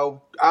 and,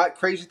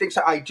 crazy things.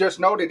 I just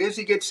know that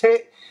Izzy gets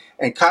hit,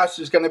 and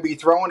Costa's going to be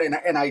throwing,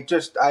 and I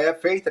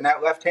have faith in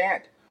that left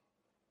hand.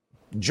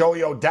 Joey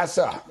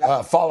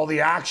Oddessa, Follow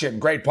the Action.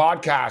 Great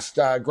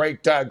podcast.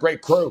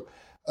 Great crew.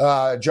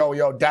 Joey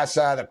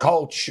Oddessa, the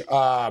coach,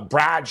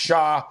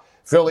 Bradshaw,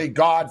 Philly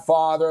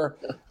Godfather.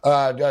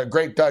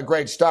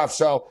 Great stuff.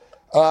 So,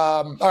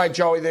 all right,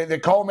 Joey, the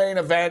co-main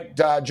event,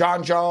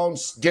 John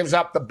Jones gives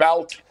up the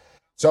belt.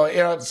 So,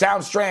 it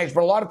sounds strange,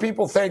 but a lot of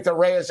people think that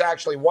Reyes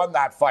actually won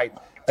that fight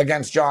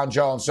against John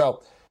Jones.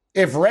 So,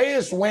 if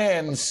Reyes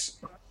wins,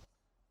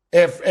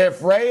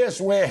 if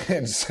Reyes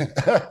wins,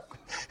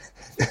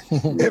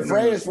 if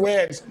Reyes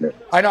wins,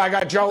 I know I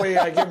got Joey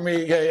giving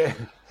me.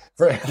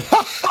 We're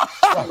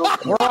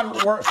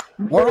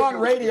on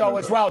radio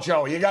as well,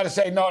 Joey. You got to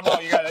say no.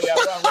 You got to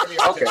we're on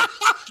radio. Okay.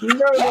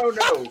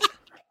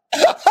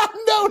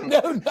 No.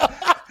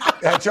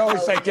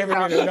 Joey's like giving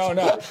me the no.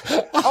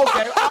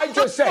 Okay, I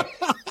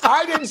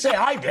didn't say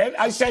I did.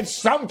 I said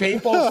some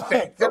people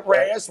think that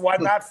Reyes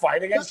won that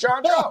fight against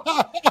John Jones.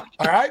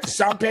 All right,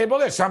 some people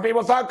did. Some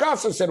people thought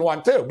Gustafsson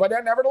won too, but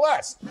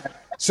nevertheless.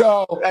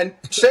 So and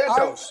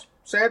Santos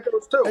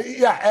too.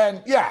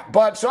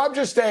 But so I'm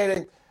just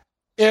stating,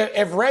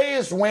 if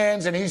Reyes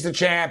wins and he's the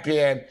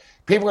champion,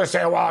 people are going to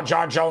say, well,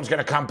 John Jones is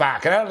going to come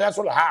back. And that's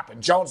what will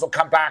happen. Jones will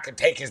come back and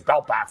take his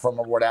belt back from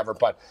him or whatever.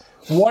 But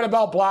what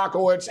about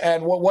Blachowicz,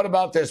 and what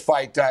about this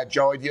fight,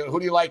 Joey? Who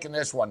do you like in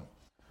this one?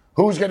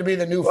 Who's going to be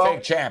the new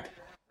fake champ?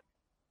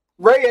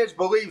 Reyes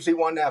believes he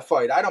won that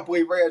fight. I don't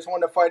believe Reyes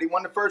won the fight. He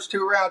won the first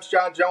 2 rounds.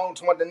 John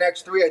Jones won the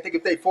next 3. I think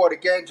if they fought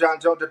again, John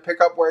Jones would pick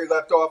up where he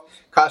left off.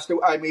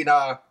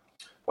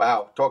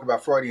 Wow, talk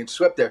about Freudian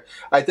slip there.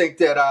 I think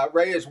that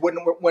Reyes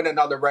wouldn't win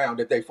another round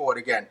if they fought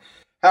again.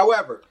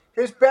 However,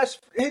 his best,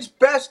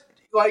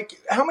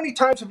 how many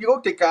times have you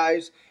looked at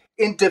guys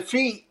in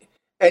defeat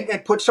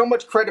and put so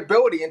much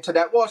credibility into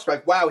that loss?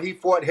 Like, wow, he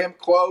fought him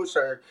close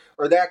or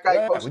that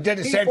guy close. We did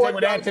the same thing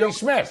with Anthony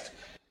Smith.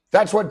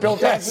 That's what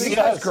built Anthony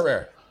Smith's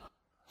career.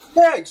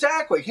 Yeah,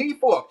 exactly. He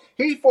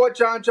fought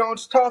John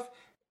Jones tough.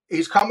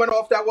 He's coming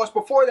off that loss.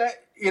 Before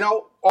that,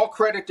 all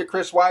credit to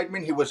Chris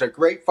Weidman. He was a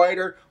great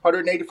fighter,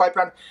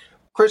 185-pounder.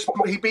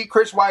 He beat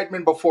Chris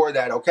Weidman before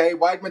that, okay?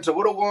 Weidman's a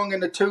little long in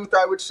the tooth,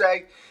 I would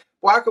say.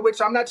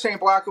 Blachowicz, I'm not saying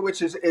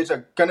Blachowicz is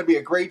going to be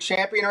a great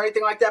champion or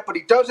anything like that, but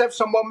he does have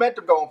some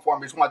momentum going for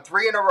him. He's won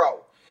 3 in a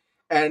row.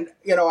 And,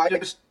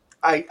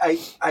 I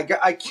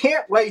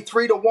can't lay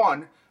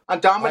 3-1 on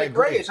Dominic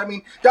Reyes.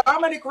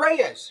 Dominic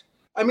Reyes.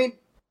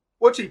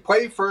 What's he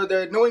play for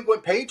the New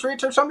England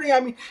Patriots or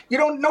something?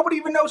 Nobody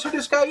even knows who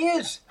this guy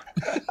is.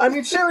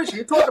 Seriously,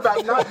 you talk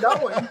about not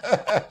knowing.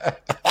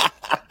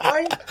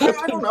 I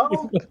don't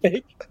know.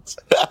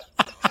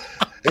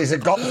 He's a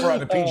golfer on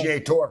the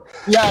PGA Tour.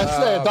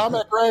 Yes,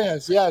 Dominic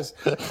Reyes, yes.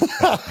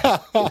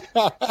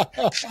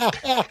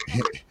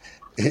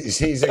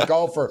 He's a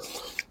golfer.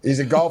 He's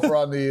a golfer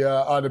on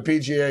the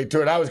PGA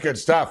Tour. That was good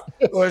stuff.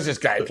 Who is this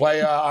guy?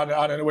 Play on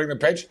the New England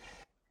Patriots?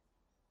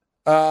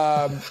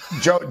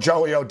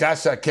 Joey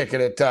Oddessa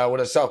kicking it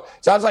with us. So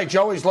sounds like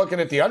Joey's looking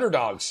at the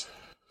underdogs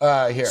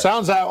here.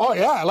 Sounds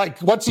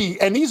like, what's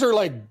he? And these are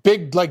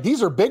big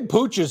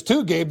pooches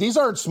too, Gabe. These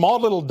aren't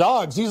small little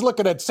dogs. He's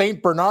looking at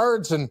St.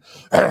 Bernards, and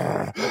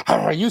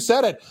you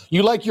said it.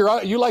 You like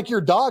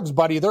your dogs,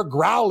 buddy. They're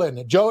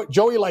growling.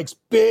 Joey likes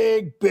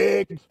big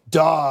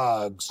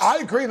dogs. I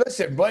agree.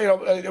 Listen,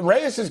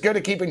 Reyes is good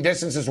at keeping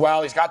distance as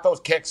well. He's got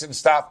those kicks and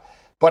stuff.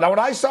 But when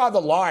I saw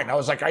the line, I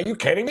was like, are you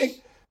kidding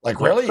me? Like,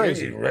 really?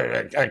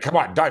 Come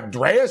on,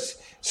 Reyes?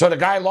 So the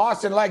guy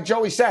lost, and like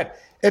Joey said,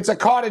 it's a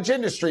cottage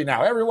industry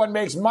now. Everyone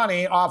makes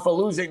money off of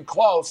losing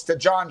close to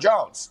John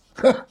Jones.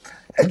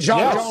 And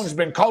John Jones has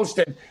been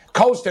coasting,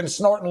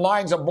 snorting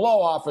lines of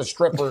blow off a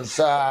stripper's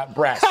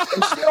breast.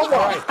 And still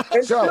won.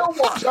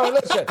 So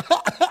listen.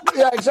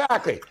 Yeah,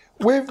 exactly.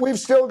 We've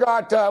still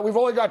got, we've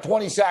only got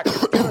 20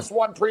 seconds. Give us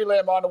one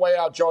prelim on the way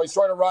out, Joey.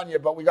 Sorry to run you,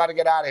 but we got to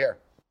get out of here.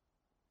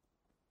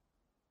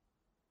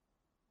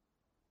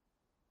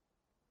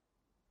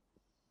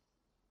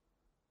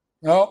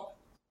 No.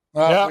 He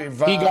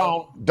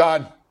gone.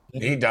 Done.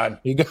 He done.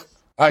 He gone.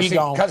 I see.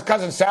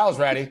 Cousin Sal's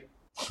ready.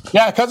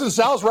 Yeah, Cousin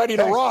Sal's ready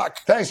to rock.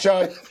 Thanks,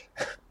 Joey.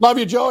 Love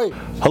you, Joey.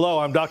 Hello,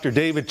 I'm Dr.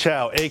 David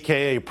Chow,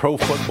 a.k.a. Pro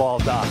Football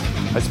Doc.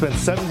 I spent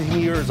 17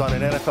 years on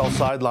an NFL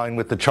sideline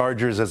with the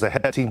Chargers as a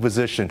head team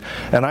physician,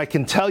 and I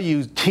can tell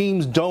you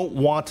teams don't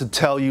want to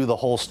tell you the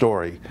whole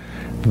story.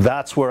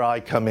 That's where I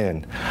come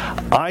in.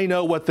 I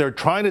know what they're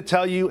trying to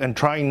tell you and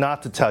trying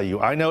not to tell you.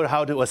 I know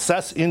how to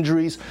assess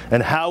injuries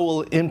and how it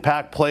will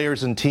impact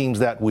players and teams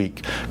that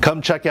week. Come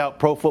check out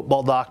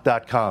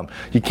ProFootballDoc.com.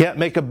 You can't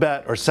make a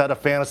bet or set a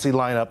fantasy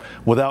lineup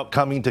without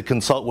coming to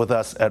consult with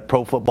us at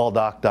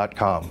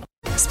ProFootballDoc.com.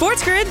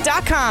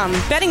 SportsGrid.com.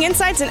 Betting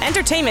insights and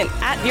entertainment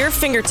at your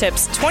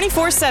fingertips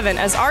 24/7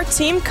 as our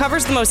team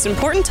covers the most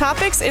important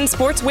topics in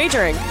sports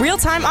wagering.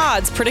 Real-time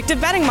odds,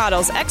 predictive betting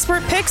models,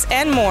 expert picks,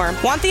 and more.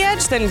 Want the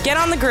edge? Then get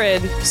on the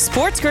grid.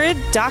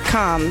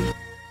 SportsGrid.com.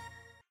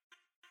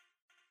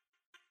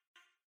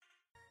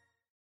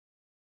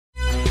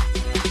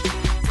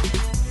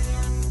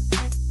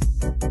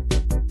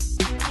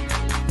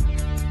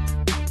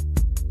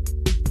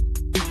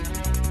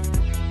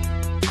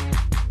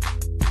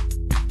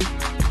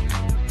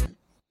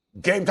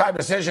 Game Time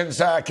Decisions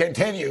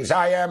continues.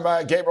 I am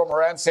Gabriel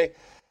Morency.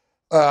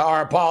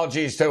 Our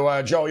apologies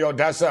to Joey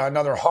Oddessa,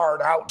 another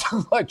hard out.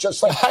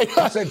 just like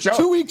I said, Joey,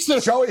 2 weeks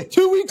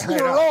in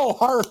a row.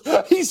 Hard.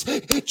 He's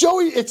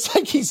Joey. It's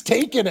like he's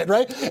taking it,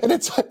 right? And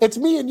it's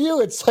me and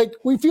you. It's like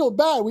we feel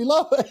bad. We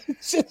love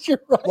it.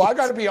 You're right. Well, I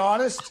got to be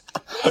honest.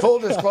 Full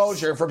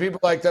disclosure for people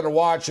like that are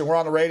watching. We're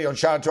on the radio. And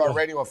shout out to our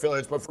radio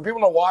affiliates. But for people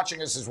that are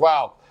watching us as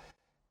well,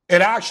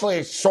 it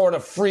actually sort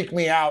of freaked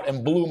me out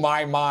and blew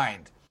my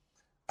mind.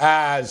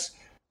 As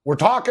we're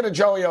talking to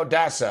Joey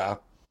Oddessa,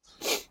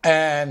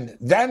 and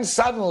then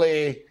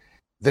suddenly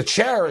the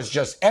chair is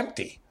just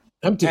empty.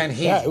 And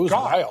he's it was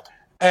gone. wild.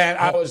 And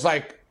I was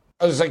like,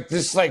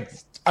 this, like,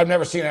 I've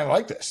never seen anything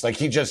like this. Like,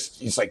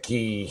 he's like,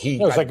 he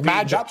it was like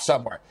magic up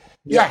somewhere.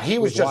 Yeah, he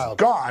was just wild.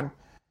 gone.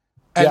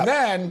 And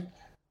then,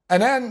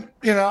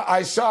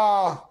 I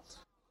saw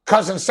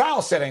Cousin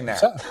Sal sitting there.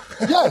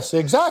 Yes,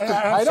 exactly.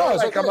 I know.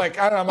 I'm like,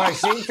 I don't know, am I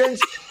seeing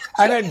things?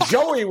 And then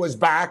Joey was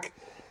back.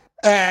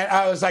 And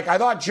I was like, I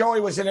thought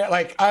Joey was in it.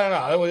 Like, I don't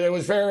know. It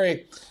was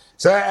very,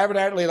 so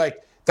evidently, like,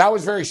 that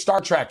was very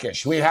Star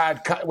Trek-ish. We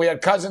had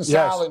Cousin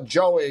Sal and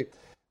Joey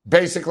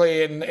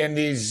basically in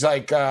these,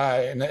 like,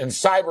 in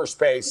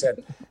cyberspace.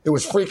 And it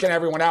was freaking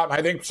everyone out. And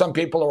I think some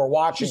people who were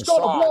watching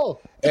saw it.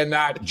 And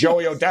that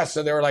Joey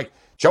Oddessa, they were like,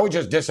 Joey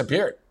just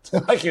disappeared.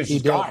 Like, he was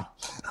just gone.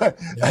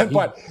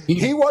 But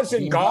he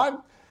wasn't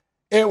gone.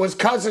 It was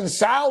Cousin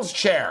Sal's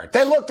chair.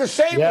 They looked the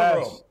same in the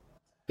room.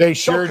 They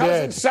sure so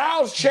Cousin did.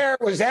 Sal's chair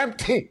was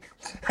empty.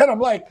 And I'm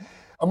like,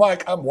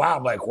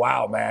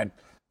 wow, man.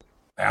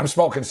 I'm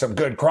smoking some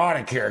good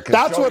chronic here.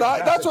 That's what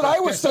I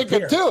was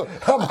thinking too.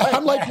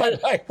 I'm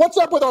like, what's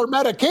up with our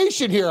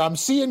medication here? I'm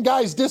seeing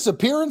guys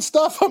disappear and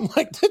stuff. I'm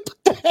like, what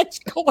the heck's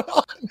going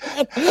on,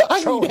 man?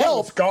 I need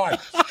help. It's gone.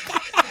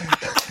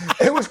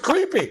 It was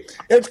creepy.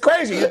 It's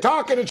crazy. You're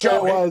talking to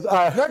Joey.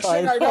 Next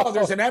thing I know,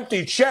 there's an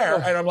empty chair.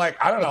 And I'm like,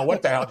 I don't know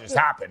what the hell just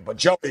happened. But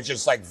Joey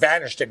just like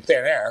vanished in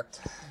thin air.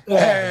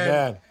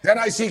 And then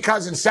I see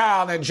Cousin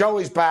Sal, and then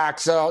Joey's back.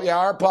 So, yeah,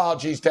 our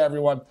apologies to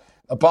everyone.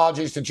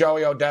 Apologies to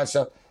Joey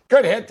Oddessa.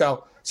 Good hit,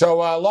 though. So,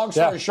 long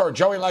story short,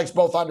 Joey likes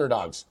both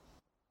underdogs.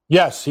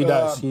 Yes, he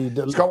does.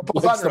 Let's go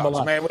both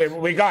underdogs, man.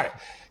 We got it.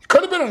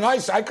 Could have been I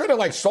could have,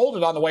 like, sold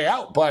it on the way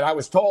out, but I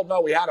was told,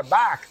 no, we had him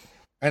back.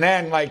 And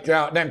then,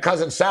 then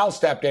Cousin Sal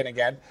stepped in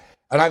again.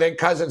 And I think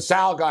Cousin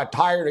Sal got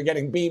tired of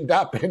getting beamed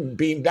up and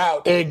beamed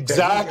out.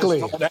 Exactly.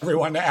 He just told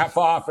everyone to F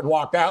off and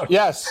walked out.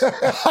 Yes.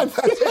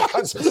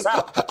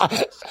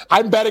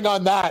 I'm betting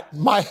on that.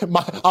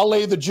 I'll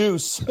lay the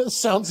juice.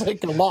 Sounds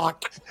like a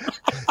lock.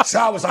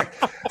 Sal was like,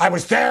 I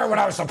was there when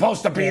I was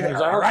supposed to be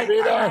there. All right?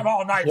 I have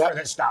all night for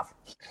this stuff.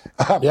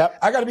 I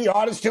got to be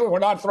honest, too, and we're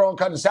not throwing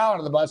Cousin Sal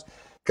under the bus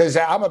because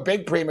I'm a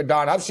big prima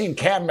donna. I've seen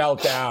Cam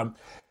melt down.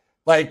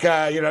 Like,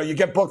 you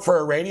get booked for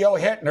a radio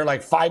hit, and they're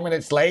like 5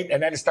 minutes late,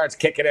 and then it starts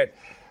kicking in.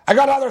 I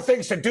got other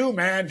things to do,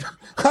 man.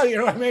 You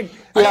know what I mean?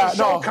 I got a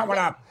show coming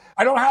up.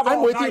 I don't have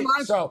all night,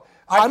 so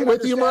I'm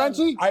with you,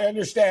 Morency. I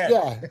understand.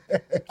 Yeah,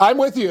 I'm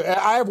with you.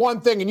 I have one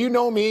thing, and you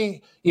know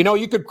me. You know,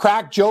 you could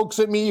crack jokes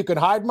at me. You could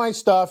hide my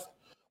stuff.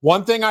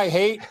 One thing I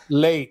hate,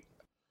 late.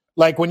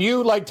 Like when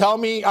you tell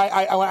me,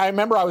 I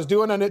remember I was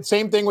doing the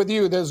same thing with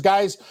you. There's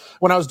guys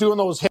when I was doing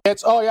those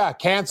hits. Oh yeah,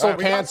 cancel,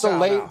 late.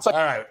 It's like,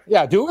 all right.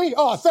 Yeah, do we?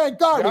 Oh, thank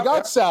God we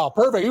got Sal.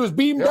 Perfect. He was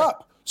beamed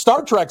up,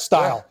 Star Trek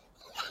style.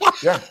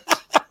 Yeah.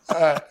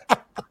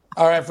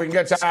 All right, if we can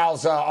get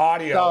Sal's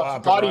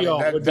audio,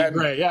 would be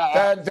great.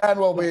 Yeah. Then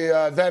we'll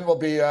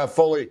be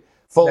fully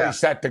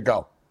set to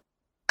go.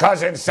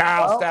 Cousin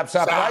Sal steps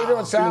up. How you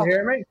doing, Sal? Can you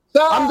hear me?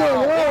 I'm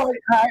doing well.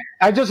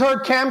 I just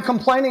heard Cam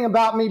complaining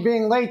about me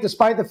being late,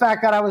 despite the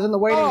fact that I was in the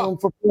waiting room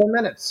for 4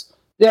 minutes.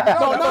 Yeah.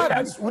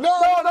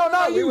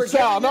 Not you,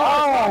 Sal. No,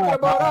 talking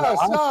about us.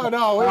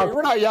 No,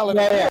 we're not yelling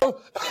at you.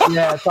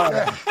 Yeah, it's all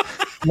right.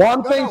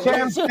 One thing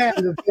Cam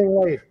stands is being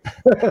late.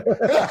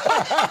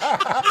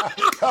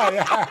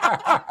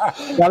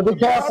 Gotta be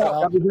careful.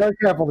 Gotta be very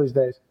careful these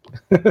days.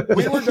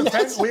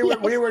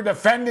 We were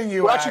defending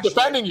you. We're actually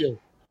defending you.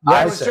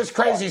 It was just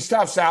crazy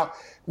stuff, Sal.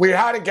 We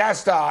had a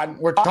guest on.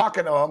 We're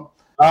talking to him,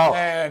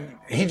 and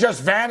he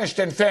just vanished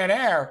in thin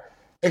air.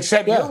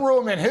 Except your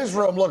room and his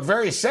room look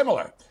very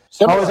similar.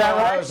 Oh, is that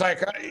right? I was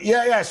like,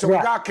 yeah. So we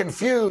got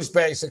confused,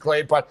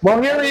 basically. But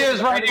here he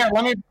is, right here.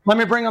 Let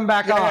me bring him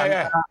back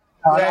on.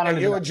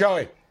 You and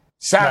Joey,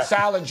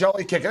 Sal and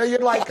Joey kicking.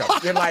 You'd like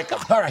him.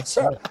 All right,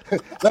 so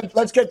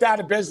let's get down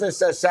to business,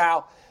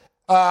 Sal.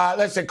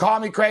 Listen, call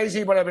me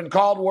crazy, but I've been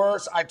called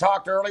worse. I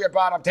talked earlier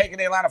about I'm taking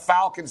the Atlanta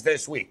Falcons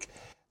this week.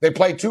 They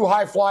played two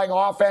high-flying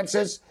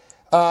offenses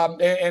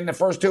in the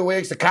first 2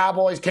 weeks. The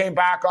Cowboys came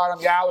back on them.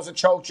 Yeah, it was a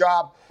choke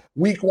job.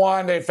 Week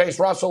 1, they faced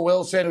Russell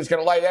Wilson, who's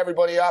going to light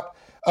everybody up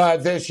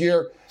this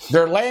year.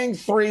 They're laying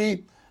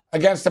 3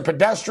 against the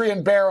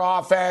pedestrian Bear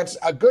offense,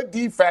 a good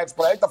defense,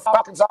 but I think the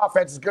Falcons'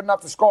 offense is good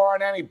enough to score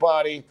on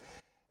anybody.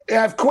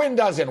 If Quinn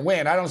doesn't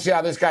win, I don't see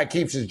how this guy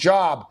keeps his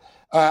job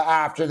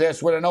after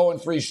this with an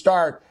 0-3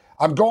 start.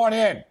 I'm going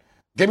in.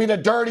 Give me the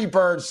Dirty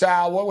Bird,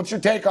 Sal. What's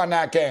your take on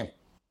that game?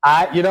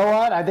 You know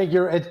what? I think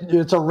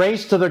it's a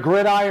race to the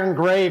gridiron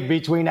grave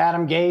between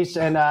Adam Gase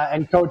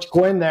and Coach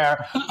Quinn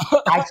there.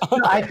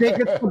 I think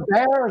it's the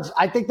Bears.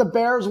 I think the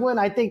Bears win.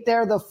 I think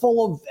they're the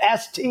full of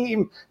S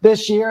team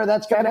this year.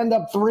 That's going to end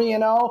up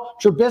 3-0.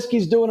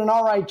 Trubisky's doing an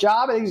all right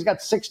job. I think he's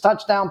got 6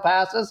 touchdown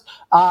passes,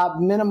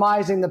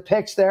 minimizing the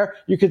picks there.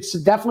 You could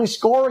definitely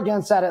score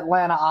against that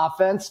Atlanta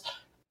offense.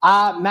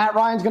 Matt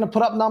Ryan's going to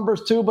put up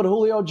numbers too, but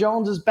Julio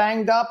Jones is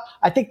banged up.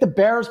 I think the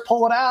Bears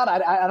pull it out.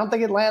 I don't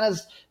think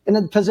Atlanta's in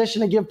a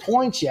position to give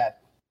points yet.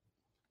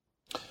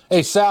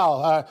 Hey,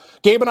 Sal,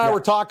 Gabe and I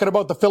were talking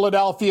about the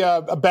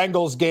Philadelphia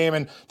Bengals game,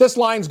 and this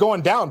line's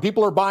going down.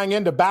 People are buying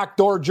into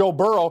backdoor Joe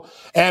Burrow.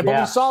 But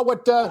we saw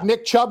what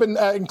Nick Chubb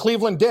in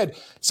Cleveland did.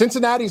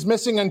 Cincinnati's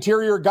missing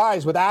interior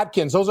guys with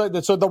Atkins. So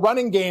the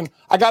running game,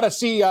 I got to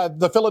see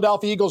the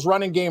Philadelphia Eagles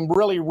running game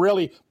really,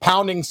 really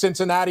pounding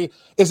Cincinnati.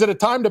 Is it a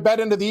time to bet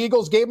into the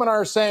Eagles? Gabe and I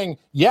are saying,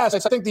 yes, I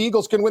think the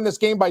Eagles can win this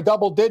game by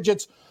double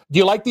digits. Do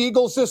you like the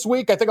Eagles this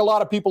week? I think a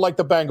lot of people like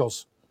the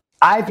Bengals.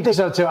 I think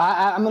so, too.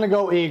 I'm going to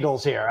go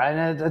Eagles here.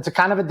 And it's a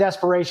kind of a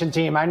desperation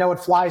team. I know it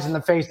flies in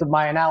the face of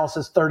my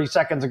analysis 30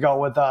 seconds ago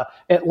with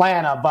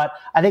Atlanta, but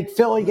I think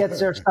Philly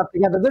gets their stuff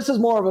together. This is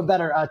more of a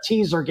better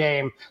teaser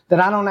game that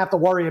I don't have to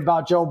worry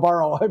about Joe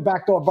Burrow,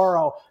 backdoor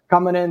Burrow,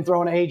 coming in,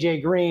 throwing A.J.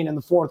 Green in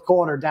the fourth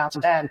quarter, down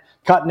to 10,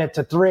 cutting it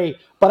to 3.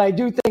 But I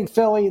do think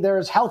Philly, they're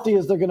as healthy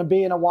as they're going to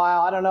be in a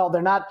while. I don't know.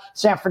 They're not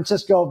San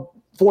Francisco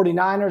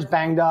 49ers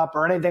banged up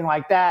or anything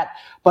like that,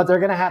 but they're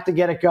going to have to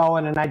get it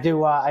going. And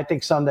I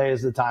think Sunday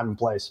is the time and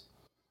place.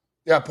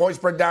 Yeah, point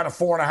spread down to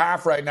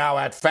 4.5 right now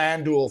at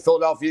FanDuel.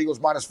 Philadelphia Eagles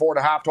minus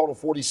 4.5, total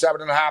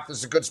 47.5. This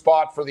is a good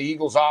spot for the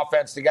Eagles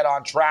offense to get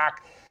on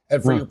track.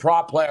 And for you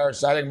prop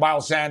players, I think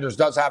Miles Sanders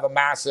does have a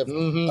massive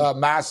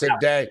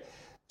day.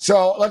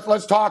 So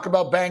let's talk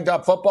about banged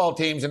up football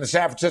teams in the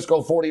San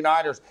Francisco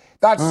 49ers.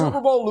 That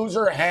Super Bowl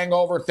loser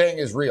hangover thing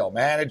is real,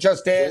 man. It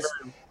just is.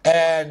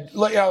 And,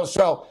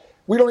 so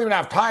we don't even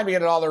have time to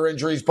get at all their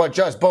injuries, but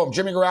just boom,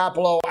 Jimmy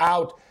Garoppolo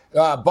out,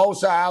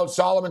 Bosa out,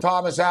 Solomon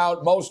Thomas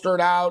out, Mostert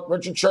out,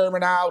 Richard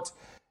Sherman out.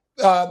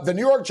 The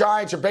New York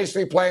Giants are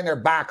basically playing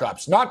their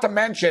backups. Not to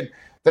mention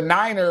the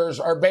Niners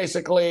are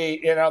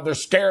basically, they're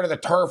scared of the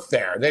turf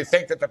there. They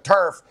think that the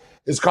turf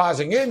is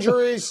causing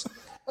injuries.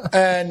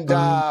 And,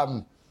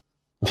 and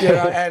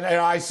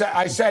I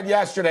said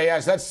yesterday,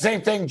 yes, that's the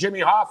same thing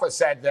Jimmy Hoffa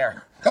said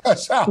there.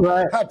 So,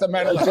 at the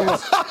middle.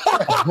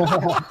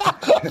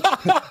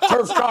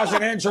 Turf's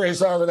causing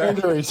injuries over there.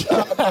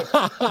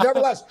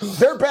 Nevertheless,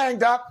 they're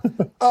banged up.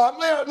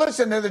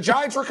 Listen, the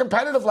Giants were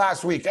competitive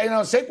last week.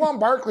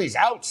 Saquon Barkley's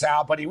out,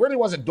 Sal, but he really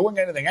wasn't doing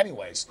anything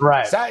anyways.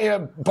 Right.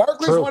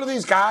 Barkley's one of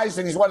these guys,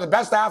 and he's one of the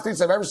best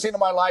athletes I've ever seen in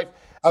my life.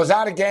 I was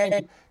at a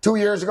game 2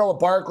 years ago with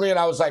Barkley, and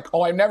I was like,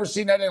 I've never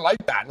seen anything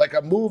like that, like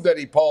a move that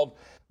he pulled.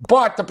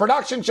 But the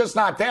production's just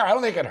not there. I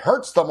don't think it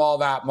hurts them all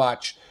that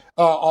much,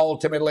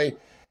 ultimately.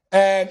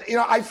 And,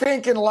 I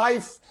think in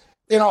life,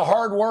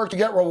 hard work, you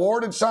get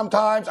rewarded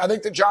sometimes. I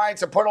think the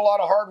Giants have put a lot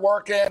of hard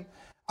work in.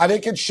 I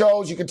think it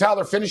shows. You can tell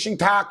they're finishing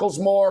tackles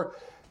more.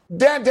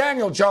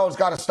 Daniel Jones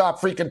got to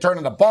stop freaking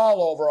turning the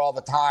ball over all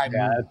the time.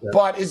 Yeah,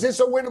 but is this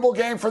a winnable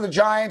game for the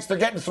Giants? They're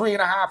getting 3.5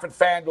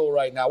 at FanDuel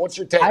right now. What's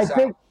your take,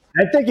 Sal?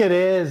 I think it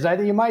is. I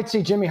think you might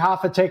see Jimmy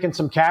Hoffa taking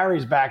some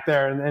carries back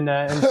there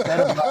instead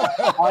of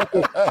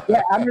Barkley.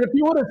 Yeah, if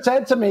you would have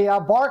said to me,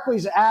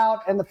 Barkley's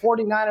out and the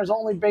 49ers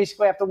only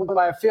basically have to win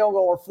by a field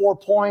goal or 4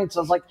 points, I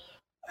was like,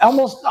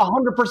 almost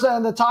 100%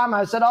 of the time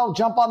I said,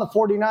 jump on the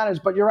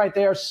 49ers. But you're right,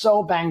 they are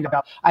so banged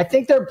up. I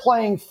think they're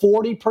playing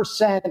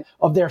 40%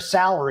 of their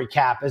salary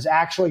cap is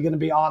actually going to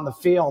be on the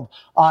field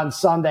on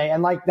Sunday.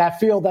 And like that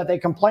field that they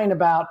complained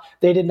about,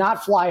 they did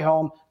not fly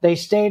home. They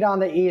stayed on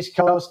the East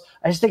Coast.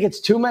 I just think it's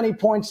too many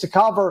points to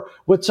cover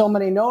with so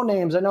many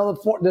no-names. I know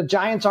the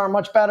Giants are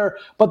much better,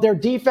 but their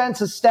defense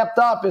has stepped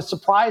up.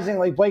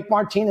 Surprisingly, Blake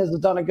Martinez has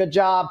done a good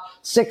job.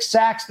 6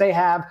 sacks they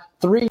have,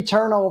 3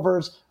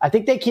 turnovers. I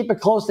think they keep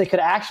it close. They could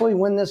actually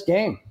win this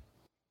game.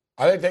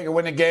 I think they can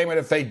win the game, and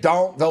if they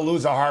don't, they'll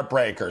lose a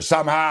heartbreaker.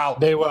 Somehow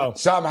they will.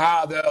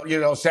 Somehow,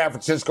 San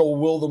Francisco will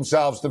will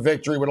themselves to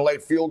victory with a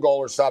late field goal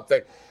or something.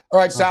 All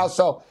right, Sal.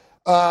 So,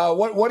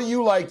 what do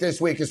you like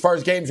this week as far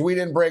as games we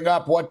didn't bring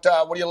up? What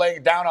are you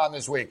laying down on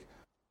this week?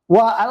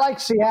 Well, I like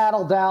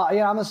Seattle down. I'm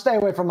going to stay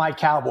away from my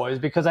Cowboys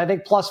because I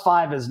think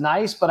 +5 is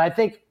nice, but I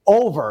think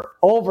over.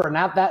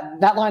 Now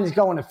that line is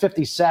going to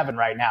 57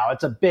 right now.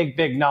 It's a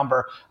big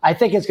number. I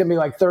think it's going to be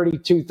like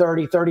 32-30,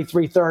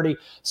 33-30,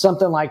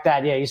 something like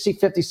that. Yeah, you see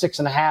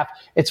 56.5.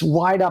 It's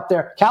right up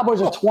there.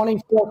 Cowboys are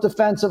 24th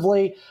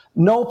defensively.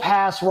 No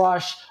pass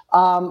rush.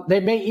 They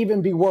may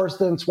even be worse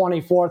than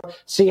 24th.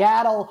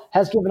 Seattle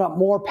has given up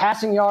more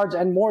passing yards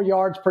and more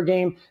yards per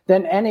game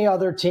than any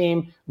other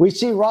team. We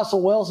see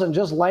Russell Wilson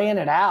just laying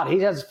it out. He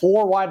has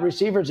 4 wide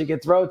receivers he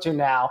could throw to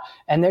now,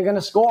 and they're going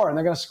to score, and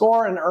they're going to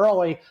score in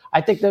early.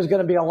 I think there's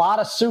going to be a lot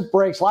of soup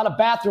breaks, a lot of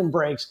bathroom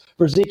breaks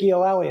for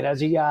Ezekiel Elliott as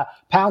he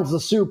pounds the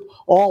soup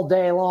all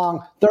day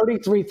long.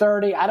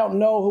 33-30. I don't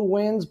know who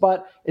wins,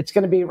 but it's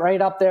going to be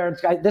right up there.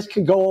 This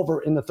could go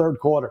over in the third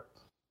quarter.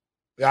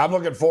 Yeah, I'm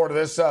looking forward to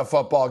this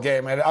football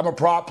game. And I'm a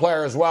prop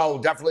player as well.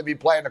 We'll definitely be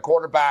playing the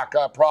quarterback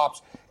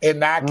props in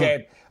that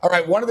game. All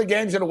right, one of the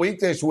games of the week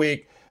this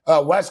week,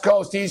 West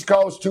Coast, East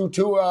Coast, both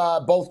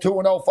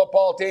 2-0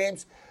 football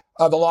teams.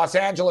 The Los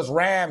Angeles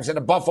Rams and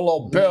the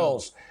Buffalo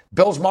Bills.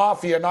 Bills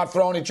Mafia not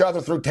throwing each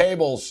other through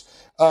tables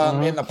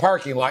in the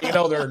parking lot. You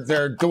know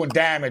they're doing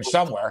damage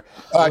somewhere,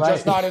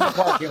 just not in the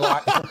parking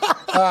lot.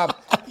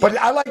 But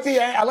I like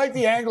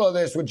the angle of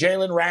this with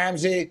Jalen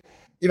Ramsey.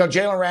 You know,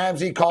 Jalen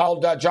Ramsey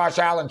called Josh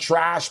Allen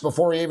trash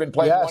before he even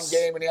played one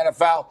game in the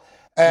NFL.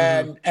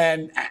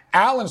 And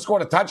Allen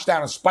scored a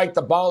touchdown and spiked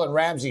the ball in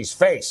Ramsey's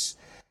face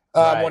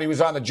when he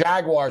was on the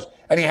Jaguars.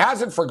 And he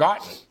hasn't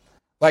forgotten.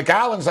 Like,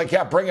 Allen's like,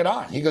 yeah, bring it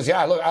on. He goes,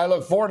 yeah, I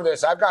look forward to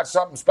this. I've got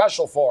something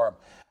special for him.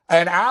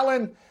 And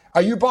Allen,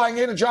 are you buying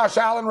into Josh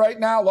Allen right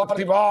now? A lot of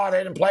people,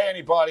 they didn't play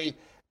anybody.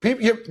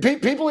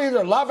 People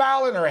either love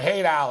Allen or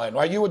hate Allen.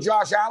 Are you a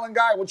Josh Allen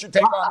guy? What's your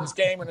take on this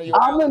game?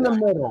 I'm in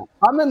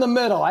the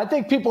middle. I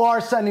think people are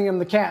sending him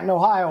to Canton,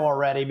 Ohio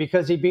already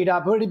because he beat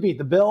up. Who did he beat?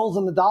 The Bills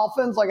and the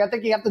Dolphins? Like, I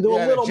think you have to do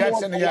a little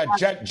Jets more.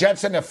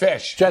 Jets and the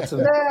Fish. That's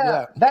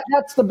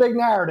the big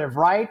narrative,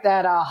 right?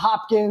 That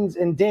Hopkins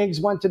and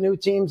Diggs went to new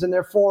teams and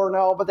they're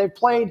 4-0, but they've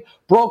played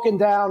broken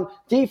down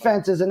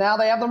defenses, and now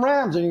they have the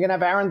Rams, and you're going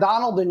to have Aaron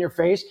Donald in your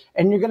face,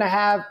 and you're going to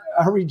have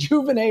a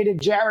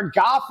rejuvenated Jared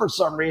Goff for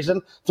some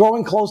reason,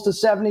 throwing close to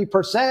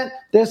 70%.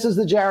 This is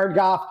the Jared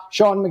Goff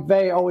Sean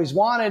McVay always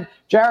wanted.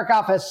 Jared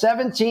Goff has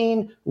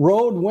 17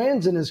 road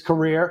wins in his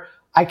career.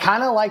 I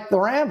kind of like the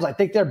Rams. I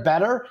think they're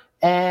better,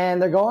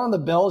 and they're going on the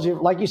Bills.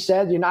 Like you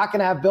said, you're not going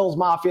to have Bills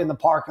Mafia in the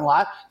parking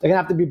lot. They're going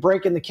to have to be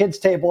breaking the kids'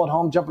 table at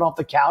home, jumping off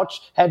the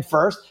couch head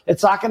first.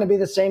 It's not going to be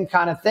the same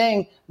kind of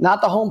thing.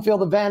 Not the home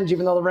field advantage,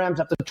 even though the Rams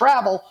have to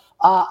travel.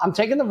 I'm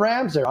taking the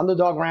Rams there.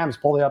 Underdog Rams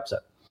pull the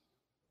upset.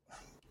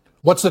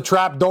 What's the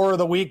trap door of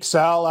the week,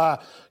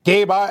 Sal?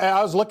 Gabe,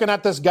 I was looking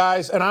at this,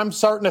 guys, and I'm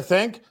starting to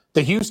think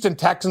the Houston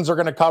Texans are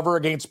going to cover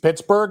against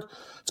Pittsburgh.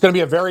 It's going to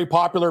be a very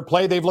popular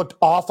play. They've looked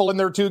awful in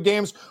their 2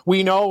 games.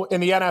 We know in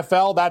the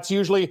NFL, that's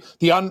usually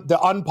the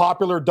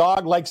unpopular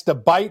dog likes to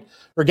bite.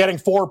 They're getting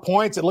 4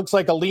 points. It looks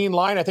like a lean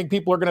line. I think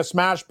people are going to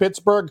smash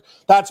Pittsburgh.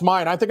 That's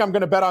mine. I think I'm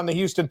going to bet on the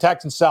Houston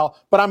Texans, Sal,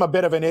 but I'm a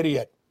bit of an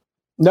idiot.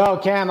 No,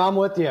 Cam, I'm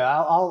with you.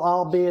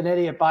 I'll be an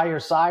idiot by your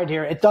side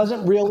here. It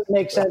doesn't really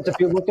make sense if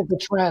you look at the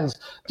trends.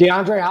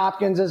 DeAndre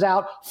Hopkins is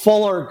out.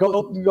 Fuller,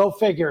 go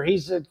figure.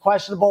 He's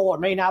questionable or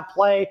may not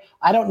play.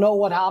 I don't know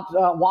what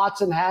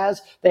Watson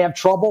has. They have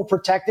trouble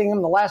protecting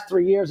him. The last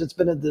 3 years, it's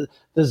been a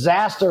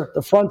disaster.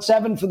 The front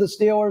 7 for the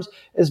Steelers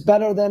is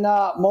better than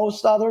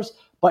most others.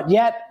 But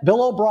yet,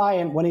 Bill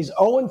O'Brien, when he's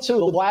 0-2,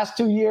 the last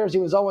 2 years he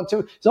was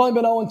 0-2. He's only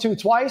been 0-2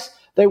 twice.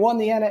 They won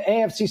the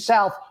AFC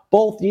South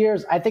both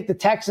years. I think the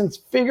Texans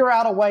figure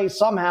out a way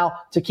somehow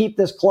to keep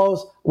this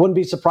close. Wouldn't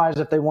be surprised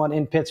if they won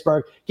in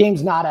Pittsburgh.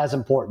 Game's not as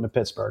important to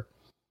Pittsburgh.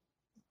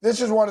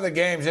 This is one of the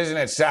games, isn't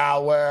it,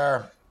 Sal,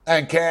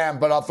 and Cam,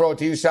 but I'll throw it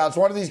to you, Sal. It's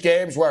one of these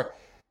games where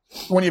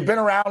when you've been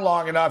around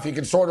long enough, you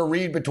can sort of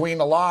read between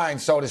the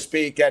lines, so to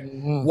speak.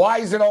 And why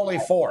is it only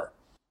 4?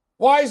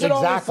 Why is it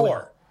only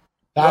 4?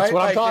 That's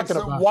what I'm talking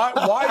about.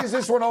 Why is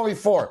this one only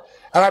 4?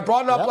 And I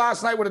brought it up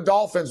last night with the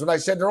Dolphins when I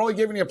said they're only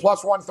giving you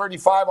plus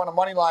 135 on a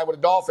money line with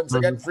the Dolphins.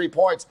 They're getting 3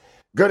 points.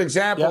 Good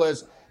example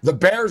is the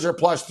Bears are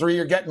plus 3.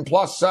 You're getting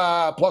plus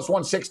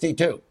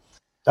 162.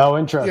 Oh,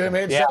 interesting. You know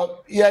what I mean?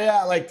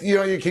 So, like,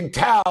 you can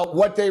tell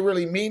what they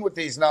really mean with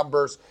these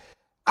numbers.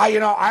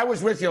 I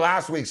was with you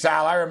last week,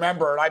 Sal. I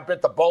remember, and I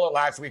bit the bullet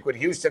last week with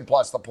Houston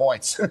plus the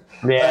points.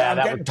 Yeah,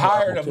 I'm getting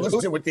tired of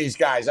losing with these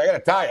guys. I got to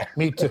tell you.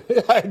 Me too.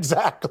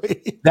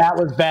 Exactly. That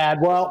was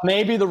bad. Well,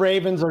 maybe the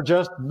Ravens are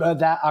just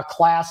a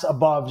class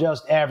above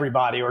just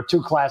everybody, or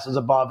 2 classes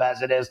above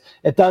as it is.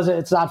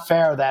 It's not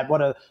fair that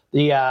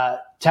the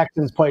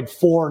Texans played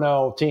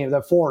 4-0 team.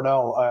 The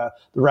 4-0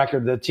 the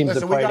record. The teams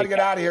that played. We got to get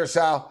out of here,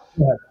 Sal.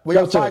 Yeah. We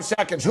got 5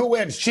 seconds. Who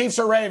wins? Chiefs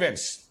or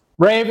Ravens?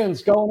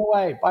 Ravens going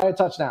away by a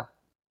touchdown.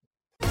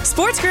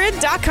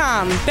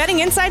 SportsGrid.com.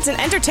 Betting insights and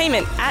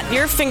entertainment at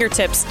your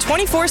fingertips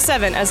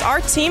 24/7 as our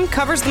team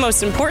covers the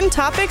most important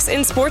topics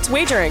in sports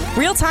wagering.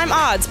 Real-time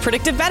odds,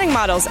 predictive betting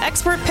models,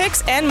 expert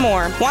picks, and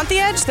more. Want the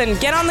edge? Then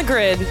get on the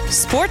grid.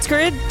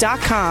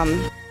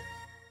 SportsGrid.com.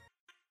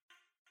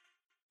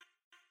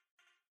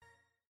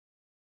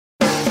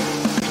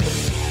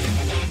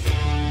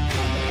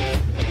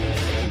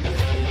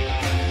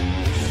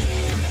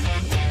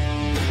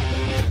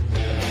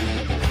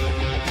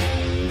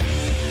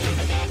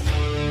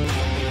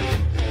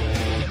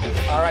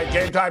 right,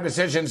 Game Time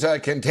Decisions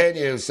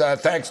continues.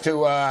 Thanks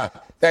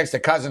to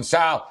Cousin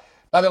Sal.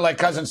 Nothing like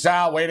Cousin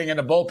Sal waiting in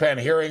the bullpen,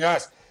 hearing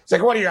us. It's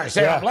like, what do you guys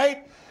say? I'm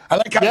late? I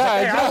like how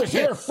I was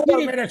here 4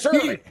 minutes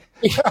early.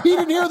 He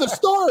didn't hear the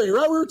story,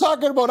 right? We were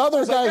talking about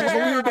other guys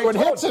when we were doing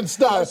hits and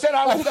stuff. I said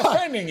I was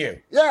defending you.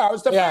 Yeah, I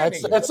was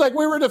defending you. It's like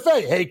we were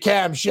defending. Hey,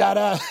 Cam, shut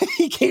up.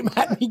 He came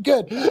at me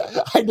good.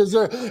 I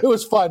deserve. It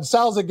was fun.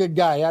 Sal's a good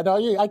guy. I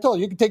know. I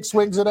told you can take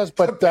swings at us,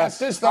 but the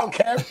best is though,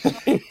 Cam.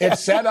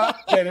 It's set up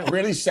and it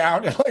really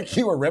sounded like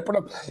you were ripping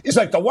him. He's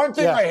like, the one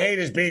thing I hate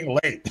is being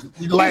late.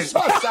 Late.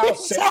 Sal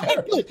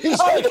exactly.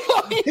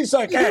 He's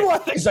like,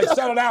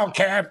 settle down,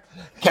 Cam.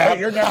 Cam,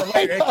 you're never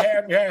late, hey,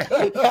 Cam.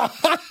 Yeah.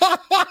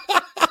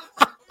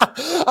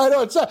 I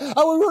know.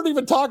 We weren't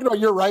even talking about.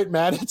 You're right,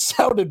 man. It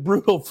sounded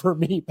brutal for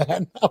me,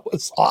 man. That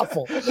was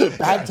awful.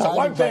 Bad time.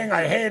 One thing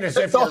I hate is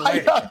if you're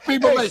late.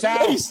 Hey,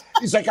 Sal.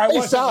 He's like, I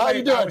wasn't Sal,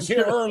 late. I was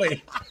here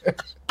early.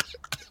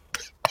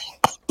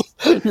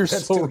 You're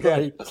so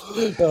right.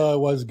 It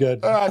was good.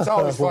 It's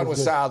always fun with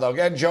Sal, though.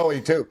 And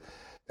Joey, too.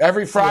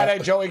 Every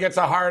Friday, Joey gets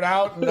a heart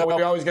out, and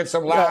we always get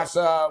some laughs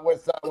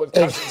with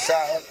Cousin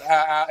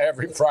Sal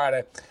every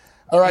Friday.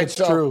 All right, it's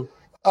true.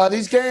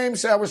 These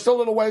games, we're still a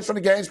little ways from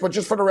the games, but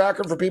just for the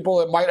record, for people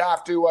that might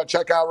have to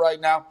check out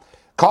right now,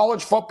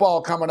 college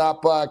football coming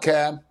up,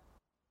 Cam.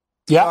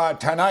 Yeah.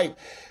 Tonight,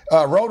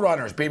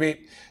 Roadrunners, BB.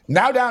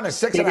 Now down to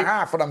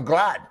 6.5, and I'm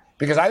glad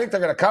because I think they're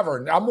going to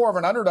cover. I'm more of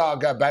an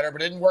underdog better,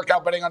 but it didn't work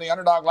out betting on the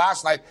underdog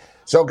last night.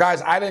 So,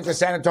 guys, I think the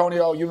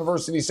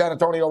University San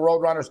Antonio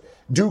Roadrunners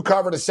do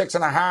cover the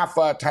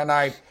 6.5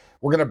 tonight.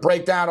 We're going to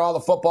break down all the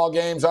football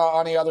games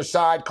on the other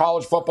side,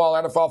 college football,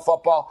 NFL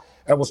football,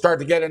 and we'll start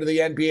to get into the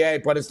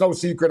NBA. But it's no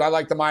secret, I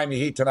like the Miami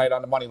Heat tonight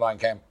on the money line,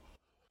 Cam.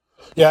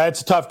 Yeah, it's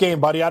a tough game,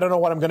 buddy. I don't know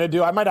what I'm going to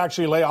do. I might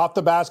actually lay off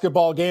the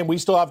basketball game. We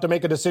still have to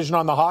make a decision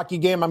on the hockey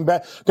game. I'm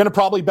going to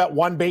probably bet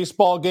one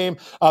baseball game.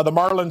 The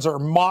Marlins are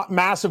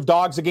massive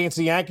dogs against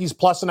the Yankees,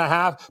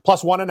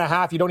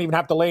 +1.5. You don't even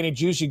have to lay any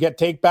juice. You get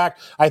take back.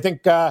 I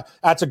think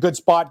that's a good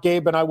spot,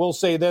 Gabe. And I will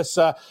say this,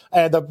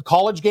 the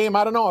college game,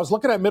 I don't know. I was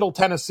looking at Middle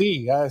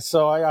Tennessee,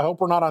 so I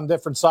hope we're not on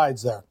different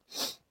sides there.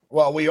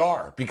 Well, we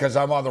are, because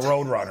I'm on the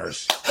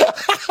Roadrunners.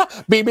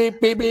 Beep, beep,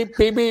 beep, beep,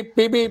 beep, beep,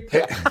 beep,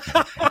 beep.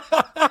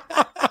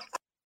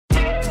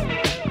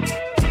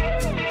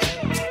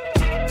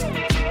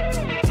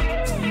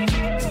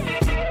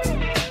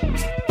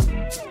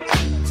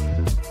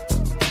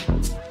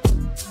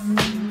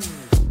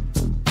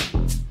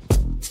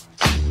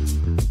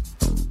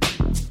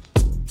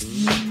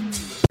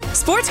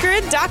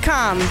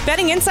 SportsGrid.com.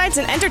 Betting insights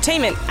and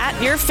entertainment at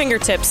your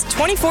fingertips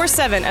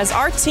 24/7 as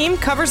our team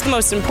covers the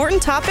most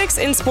important topics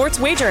in sports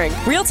wagering.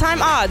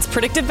 Real-time odds,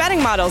 predictive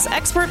betting models,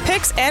 expert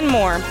picks, and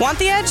more. Want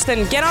the edge?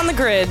 Then get on the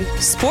grid.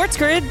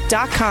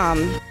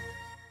 SportsGrid.com.